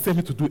God has sent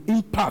me to do,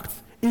 impact,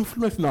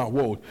 influence in our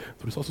world.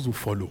 The resources will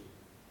follow.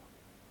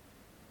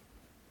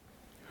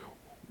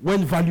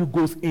 When value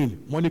goes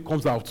in, money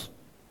comes out.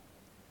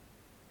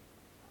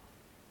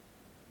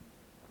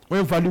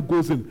 When value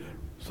goes in,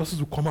 resources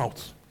will come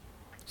out.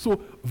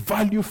 So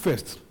value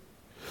first.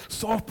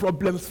 Solve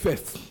problems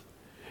first.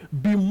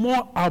 Be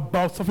more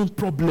about solving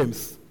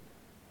problems.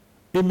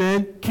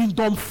 Amen.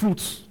 Kingdom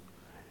fruits.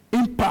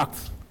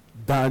 Impact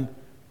than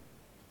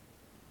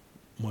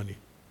money.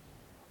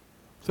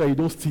 So you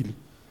don't steal.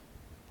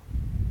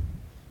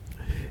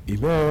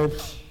 Amen.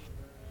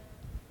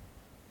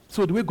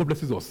 So the way God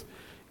blesses us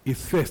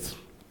is first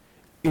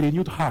a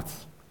renewed heart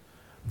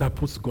that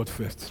puts God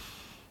first.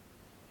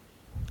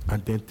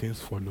 And then things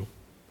follow.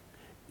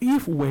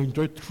 If we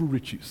enjoy true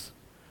riches,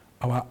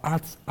 our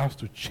hearts have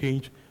to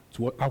change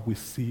to how we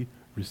see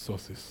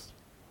resources.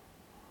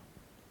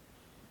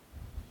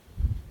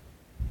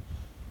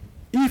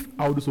 If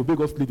I will disobey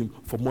God's leading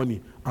for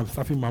money, I'm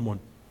serving mammon.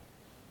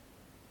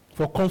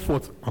 For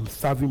comfort, I'm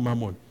serving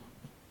mammon.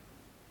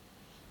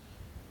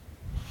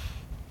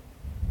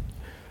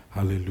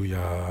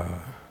 Hallelujah.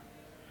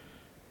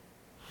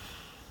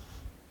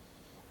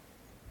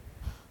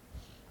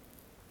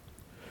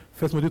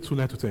 First Timothy 2,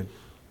 9 to 10.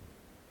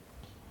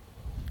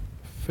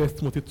 First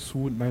Timothy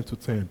 2, 9 to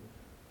 10.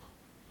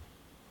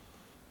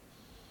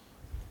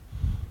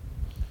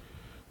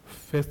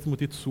 First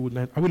Timothy 2,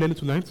 9. Are we learning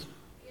tonight?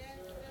 Yes,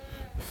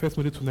 First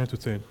Timothy 2, 9 to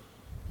 10.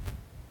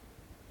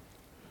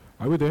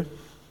 Are we there?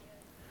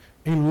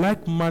 In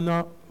like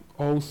manner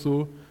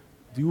also,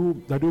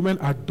 that the women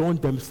adorn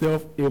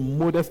themselves in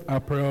modest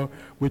apparel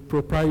with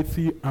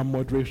propriety and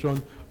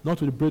moderation,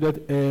 not with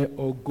braided hair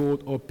or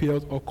gold or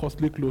pearls or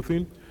costly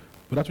clothing,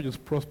 but that which is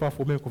prosper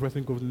for men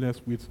confessing godliness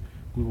with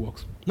good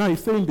works. Now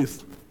he's saying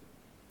this.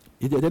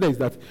 The idea is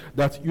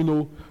that you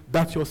know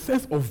that your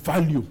sense of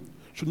value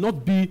should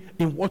not be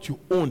in what you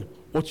own,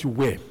 what you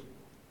wear.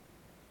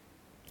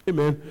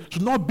 Amen.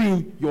 Should not be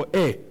in your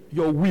hair,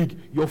 your wig,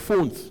 your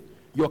phones,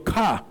 your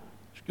car.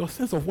 Your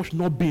sense of what should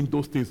not be in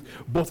those things,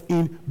 but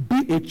in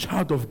being a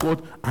child of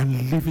God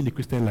and living the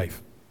Christian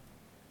life.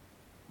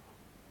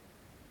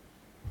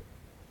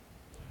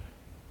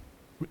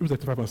 Hebrews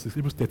 13, 5 and 6.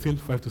 Hebrews 13,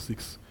 5 to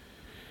 6.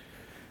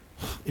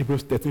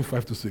 Hebrews 13,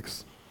 5 to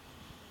 6.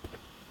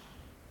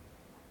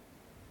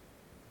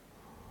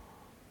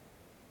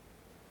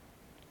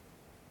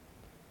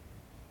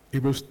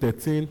 Hebrews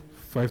 13,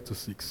 5 to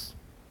 6.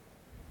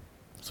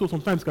 So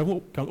sometimes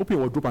you can open your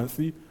wardrobe and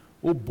see,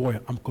 oh boy,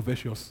 I'm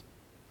covetous.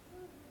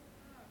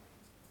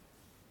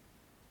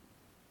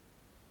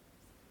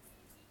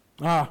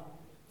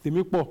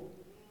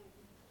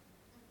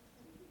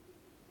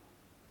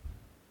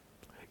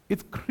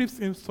 It creeps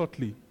in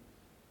subtly.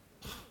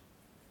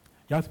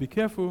 You have to be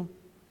careful.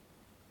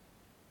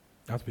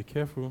 You have to be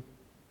careful.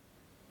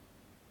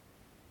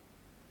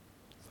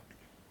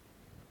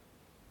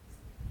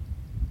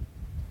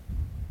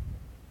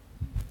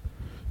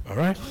 All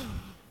right?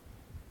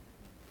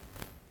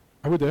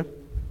 Are we there?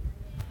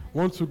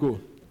 1 to go.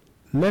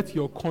 Let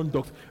your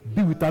conduct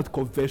be without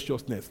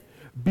covetousness.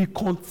 Be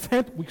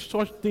content with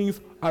such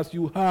things as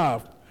you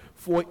have.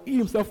 For he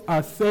himself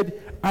has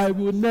said, I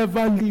will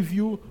never leave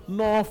you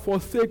nor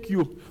forsake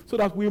you, so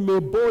that we may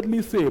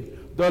boldly say,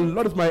 the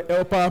Lord is my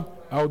helper,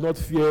 I will not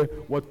fear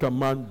what can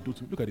man do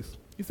to me. Look at this.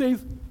 He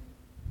says,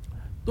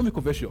 don't be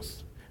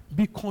covetous.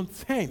 Be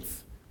content,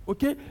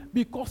 okay?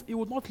 Because he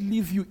will not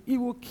leave you. He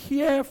will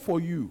care for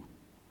you.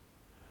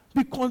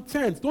 Be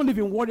content. Don't live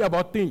in worry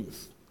about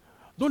things.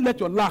 Don't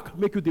let your lack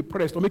make you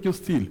depressed or make you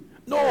steal.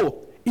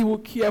 No. He will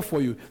care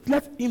for you.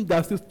 Let him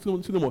that says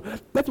to no more.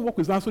 Let him work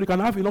with us so he can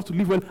have enough to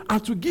live well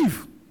and to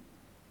give.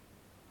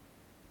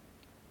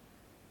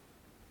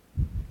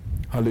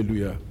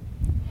 Hallelujah.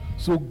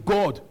 So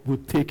God will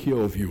take care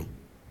of you.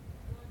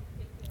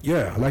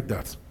 Yeah, I like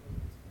that.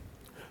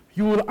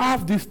 You will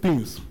have these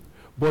things,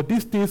 but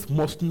these things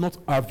must not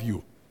have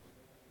you.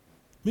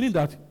 Meaning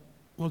that you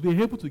must be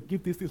able to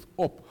give these things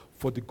up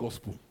for the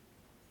gospel.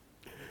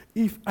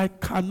 If I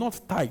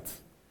cannot tithe,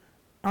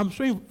 I'm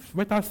showing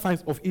vital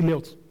signs of ill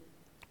health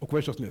or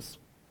covetousness.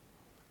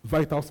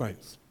 Vital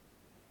signs.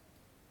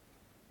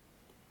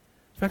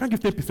 If I can't give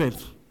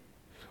 10%,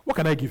 what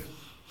can I give?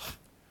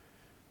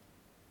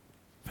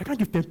 If I can't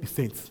give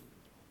 10%,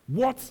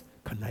 what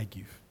can I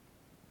give?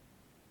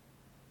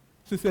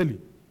 Sincerely.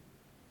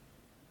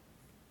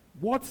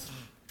 What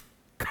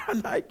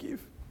can I give?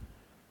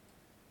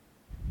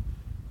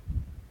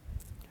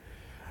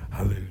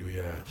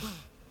 Hallelujah.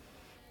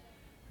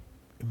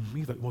 It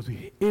means that we must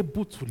be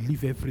able to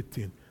leave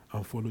everything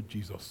and follow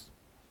Jesus.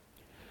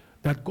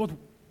 That God,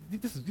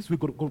 this is way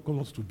God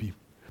wants to be.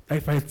 That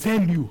if I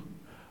tell you,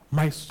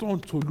 my son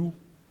Tolu,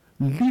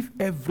 leave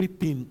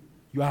everything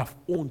you have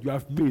owned, you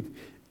have made,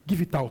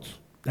 give it out.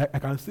 That I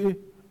can say,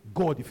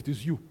 God, if it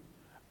is you,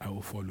 I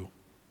will follow.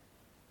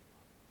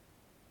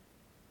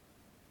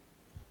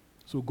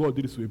 So God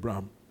did this to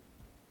Abraham.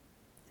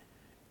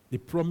 The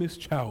promised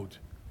child.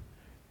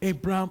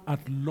 Abraham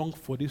had longed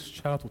for this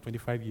child for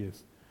 25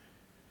 years.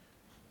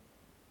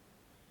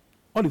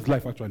 All his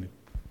life, actually.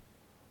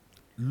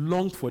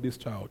 Longed for this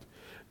child.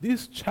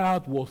 This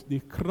child was the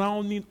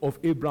crowning of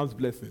Abraham's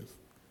blessings.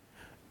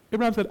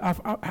 Abraham said, I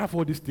have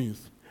all these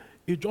things.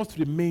 It just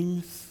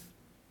remains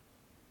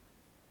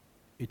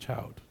a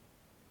child.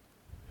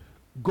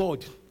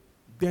 God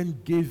then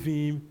gave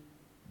him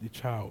the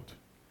child.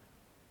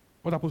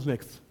 What happens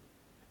next?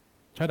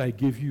 Child I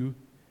gave you,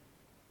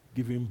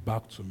 give him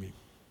back to me.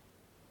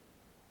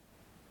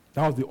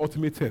 That was the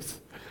ultimate test.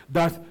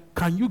 That,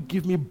 can you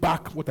give me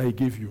back what I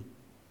gave you?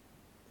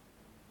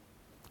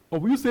 Or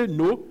will you say,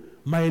 no,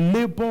 my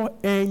labor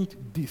earned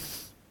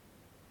this.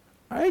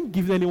 I ain't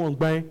giving anyone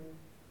by.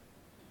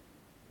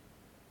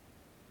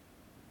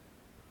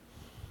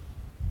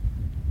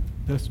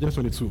 That's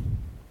 22.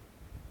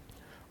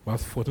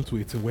 Verse 14 to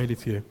 18. Where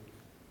it here?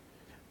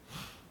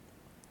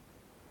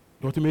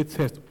 The ultimate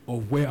test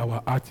of where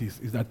our heart is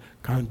that,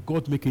 can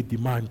God make a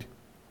demand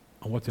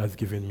on what he has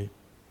given me?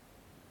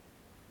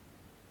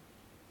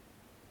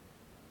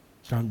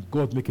 Can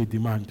God make a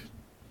demand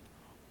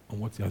on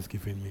what he has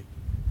given me?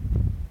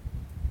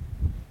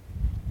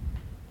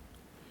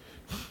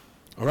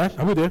 All right,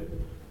 are we there?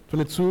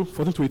 22,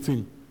 14 to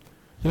 18.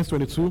 Genesis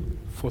 22,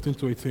 14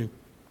 to 18.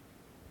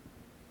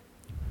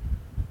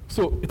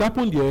 So it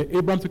happened there.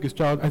 Abraham took his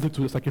child Isaac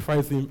to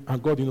sacrifice him,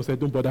 and God, said,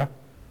 don't bother.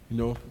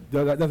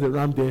 There's a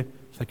ram there.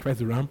 Sacrifice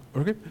the ram.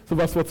 Okay? So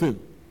verse 14.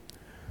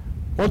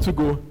 Want to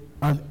go,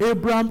 and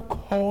Abraham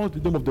called the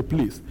name of the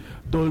place,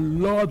 the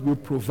Lord will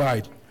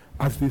provide,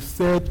 as they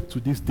said to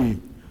this day.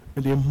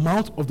 In the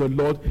mount of the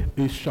Lord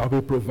it shall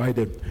be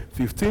provided.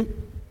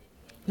 15.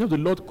 The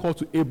Lord called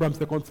to Abraham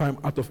second time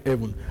out of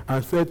heaven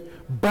and said,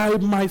 by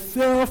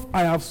myself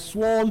I have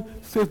sworn,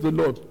 says the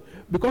Lord,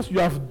 because you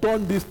have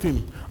done this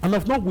thing, and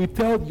have not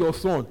withheld your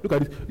son. Look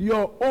at this.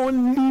 Your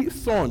only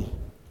son.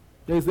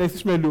 There is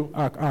Ishmael.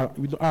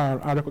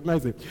 I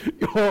recognize it.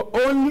 Your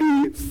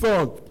only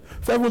son.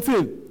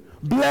 17.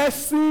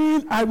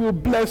 Blessing, I will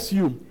bless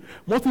you.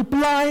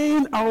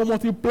 Multiplying, I will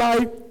multiply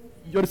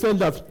your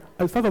descendants at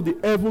the start of the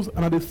heavens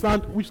and at the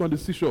sand which is on the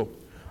seashore.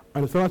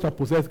 And the servants shall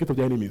possess the gate of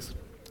their enemies.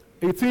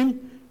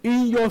 18.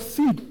 In your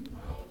seed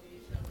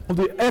of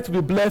the earth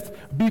will be blessed,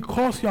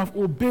 because you have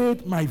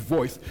obeyed my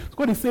voice. So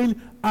God is saying,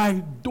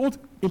 I don't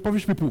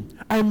impoverish people.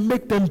 I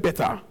make them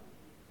better.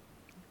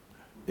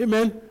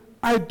 Amen.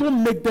 I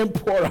don't make them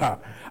poorer.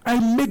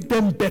 I make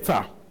them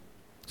better.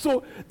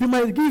 So they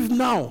might give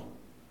now.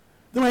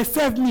 They might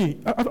serve me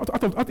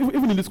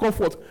even in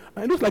discomfort.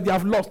 And it looks like they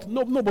have lost.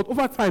 No, but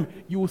over time,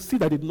 you will see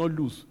that they did not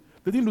lose.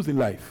 They didn't lose in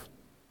life.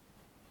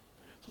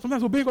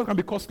 Sometimes obeying God can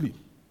be costly.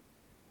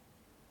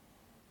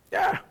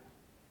 Yeah.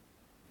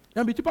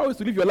 There can be cheaper ways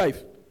to live your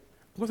life.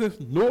 God says,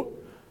 no,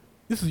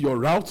 this is your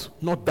route,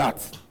 not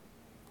that.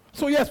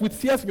 So yes, with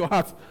tears in your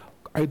heart,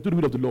 I do the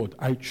will of the Lord.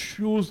 I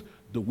choose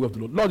the will of the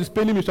Lord. Lord is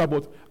paining me,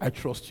 but I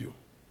trust you.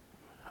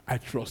 I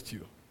trust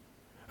you.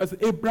 As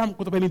Abraham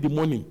got up early in the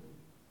morning,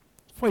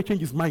 before he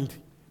changed his mind,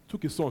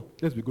 took his son,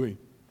 let's be going.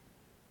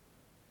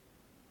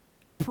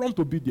 Prompt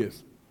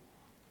obedience.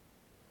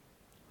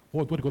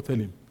 What did God tell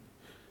him?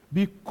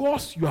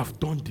 Because you have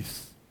done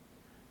this.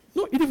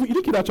 No, he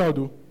didn't kill that child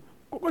though.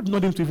 God did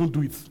not need to even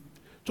do it.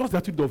 Just the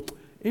attitude of,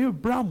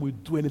 Abraham will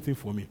do anything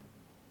for me.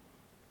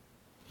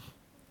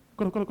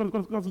 God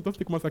doesn't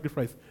take human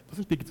sacrifice.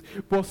 Doesn't take it.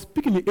 But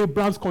speaking in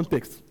Abraham's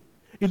context,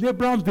 in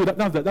Abraham's day,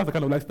 that's the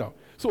kind of lifestyle.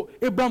 So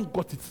Abraham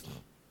got it.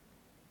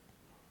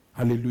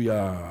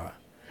 Hallelujah.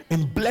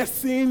 In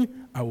blessing,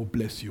 I will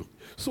bless you.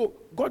 So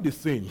God is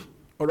saying,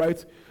 all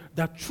right,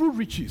 that true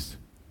riches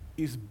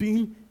is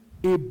being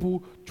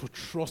able to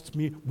trust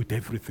me with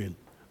everything.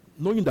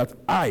 Knowing that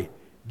I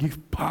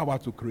give power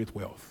to create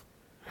wealth.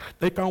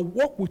 They can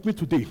walk with me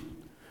today.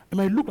 It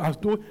might look as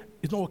though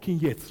it's not working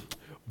yet.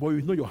 But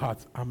you know your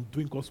heart, I'm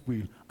doing God's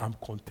will. I'm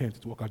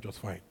content to work out just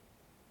fine.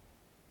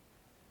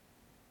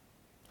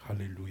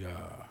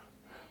 Hallelujah.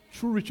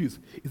 True riches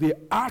is a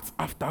heart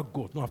after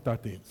God, not after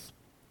things.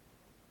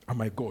 And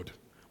my God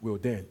will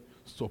then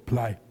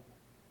supply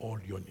all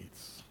your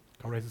needs.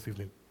 Can we rise this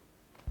evening?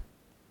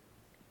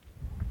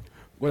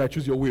 God, I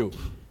choose your will.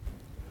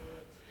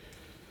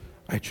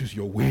 I choose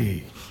your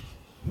way.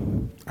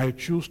 I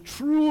choose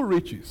true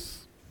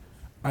riches.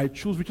 I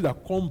choose riches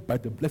that come by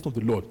the blessing of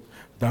the Lord,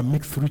 that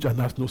makes rich and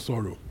has no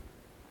sorrow.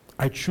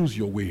 I choose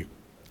your way.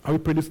 Are we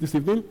praying this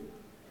evening?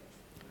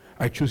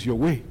 I choose your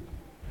way.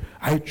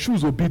 I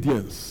choose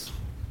obedience.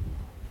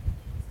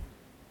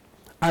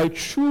 I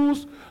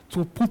choose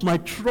to put my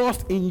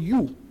trust in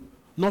you,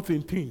 not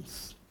in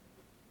things.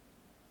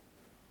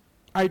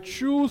 I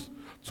choose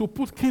to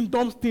put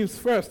kingdom things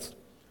first.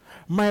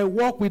 My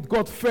walk with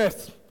God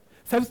first.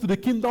 Service to the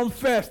kingdom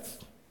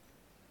first.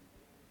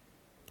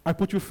 I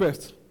put you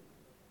first.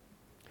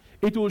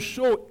 It will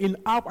show in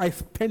how I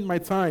spend my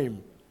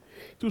time.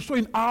 It will show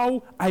in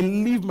how I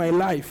live my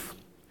life.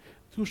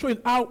 It will show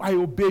in how I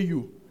obey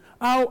you.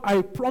 How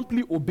I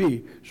promptly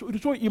obey. It will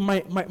show in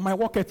my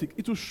work ethic.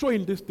 It will show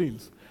in these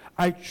things.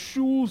 I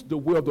choose the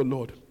way of the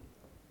Lord.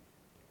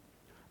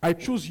 I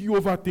choose you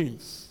over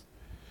things.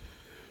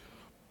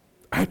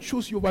 I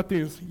choose you over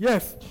things.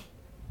 Yes,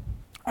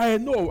 I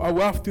know I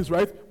will have things,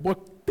 right? But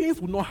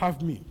things will not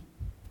have me.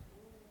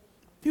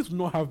 Things will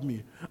not have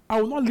me.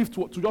 I will not live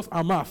to just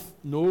amass.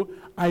 No,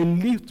 I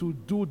live to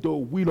do the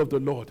will of the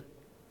Lord.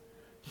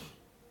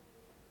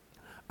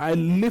 I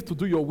live to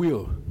do your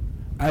will.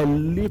 I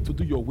live to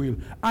do your will.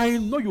 I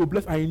know you will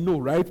bless, I know,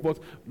 right? But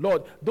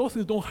Lord, those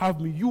things don't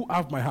have me. You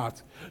have my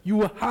heart.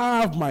 You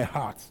have my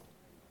heart.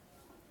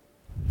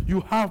 You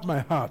have my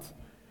heart.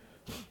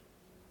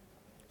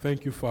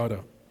 Thank you, Father.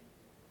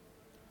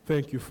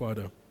 Thank you,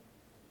 Father.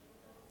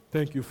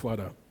 Thank you,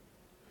 Father.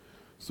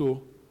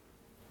 So,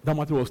 that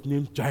matter was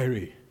named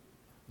Jireh.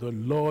 The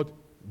Lord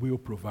will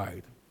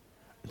provide.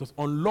 It was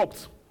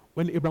unlocked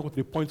when Abraham got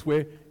to the point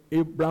where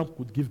Abraham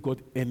could give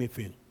God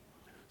anything.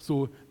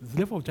 So, the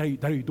level of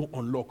Jireh you don't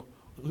unlock.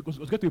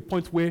 It get to a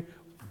point where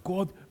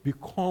God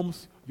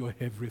becomes your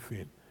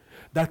everything.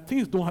 That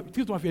things don't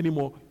have you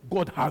anymore.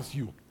 God has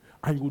you.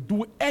 And you will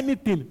do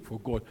anything for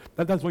God.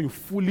 That's when you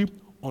fully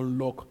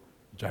unlock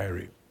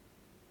Jireh.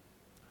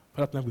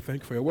 Father, tonight we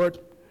thank you for your word.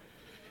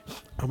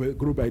 And we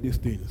grow by these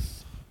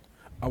things.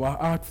 Our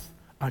hearts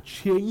are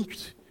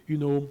changed,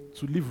 to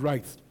live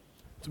right.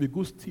 to be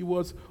good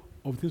stewards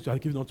of things you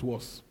have given unto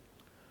us.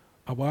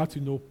 About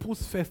to put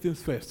first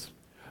things first,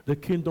 the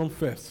kingdom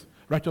first,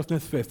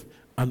 righteousness first,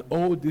 and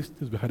all these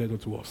things be added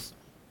unto us.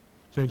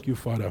 Thank you,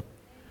 Father.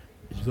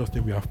 In Jesus'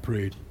 name we have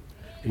prayed.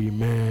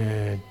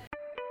 Amen.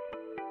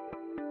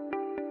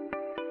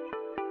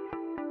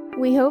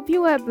 We hope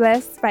you were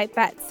blessed by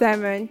that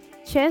sermon.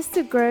 Cheers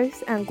to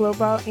growth and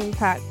global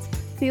impact.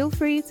 Feel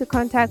free to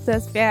contact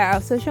us via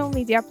our social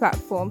media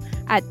platform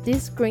at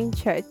This Green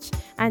Church,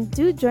 and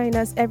do join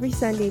us every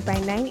Sunday by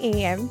 9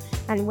 a.m.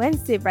 and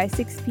Wednesday by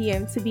 6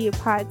 p.m. to be a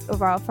part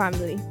of our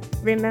family.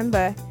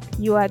 Remember,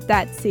 you are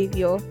that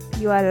Savior.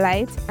 You are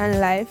light and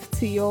life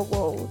to your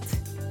world.